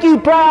will make you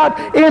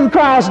proud in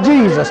Christ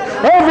Jesus.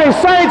 Every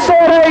saint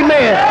said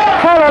amen.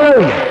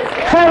 Hallelujah.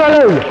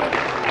 Hallelujah.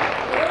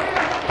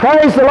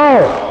 Praise the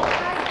Lord.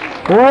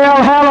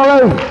 Well,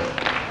 hallelujah.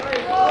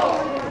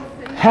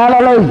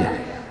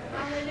 Hallelujah.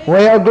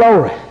 Well,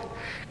 glory.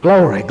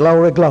 Glory,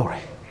 glory, glory.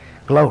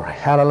 Glory.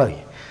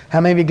 Hallelujah.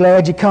 How many of you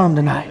glad you come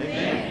tonight?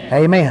 Amen.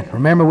 Amen.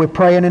 Remember, we're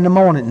praying in the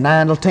morning,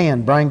 9 till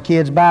 10. Bring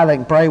kids by, they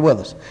can pray with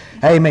us.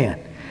 Amen.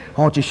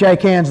 I want you to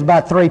shake hands with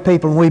about 3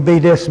 people and we be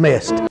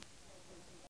dismissed.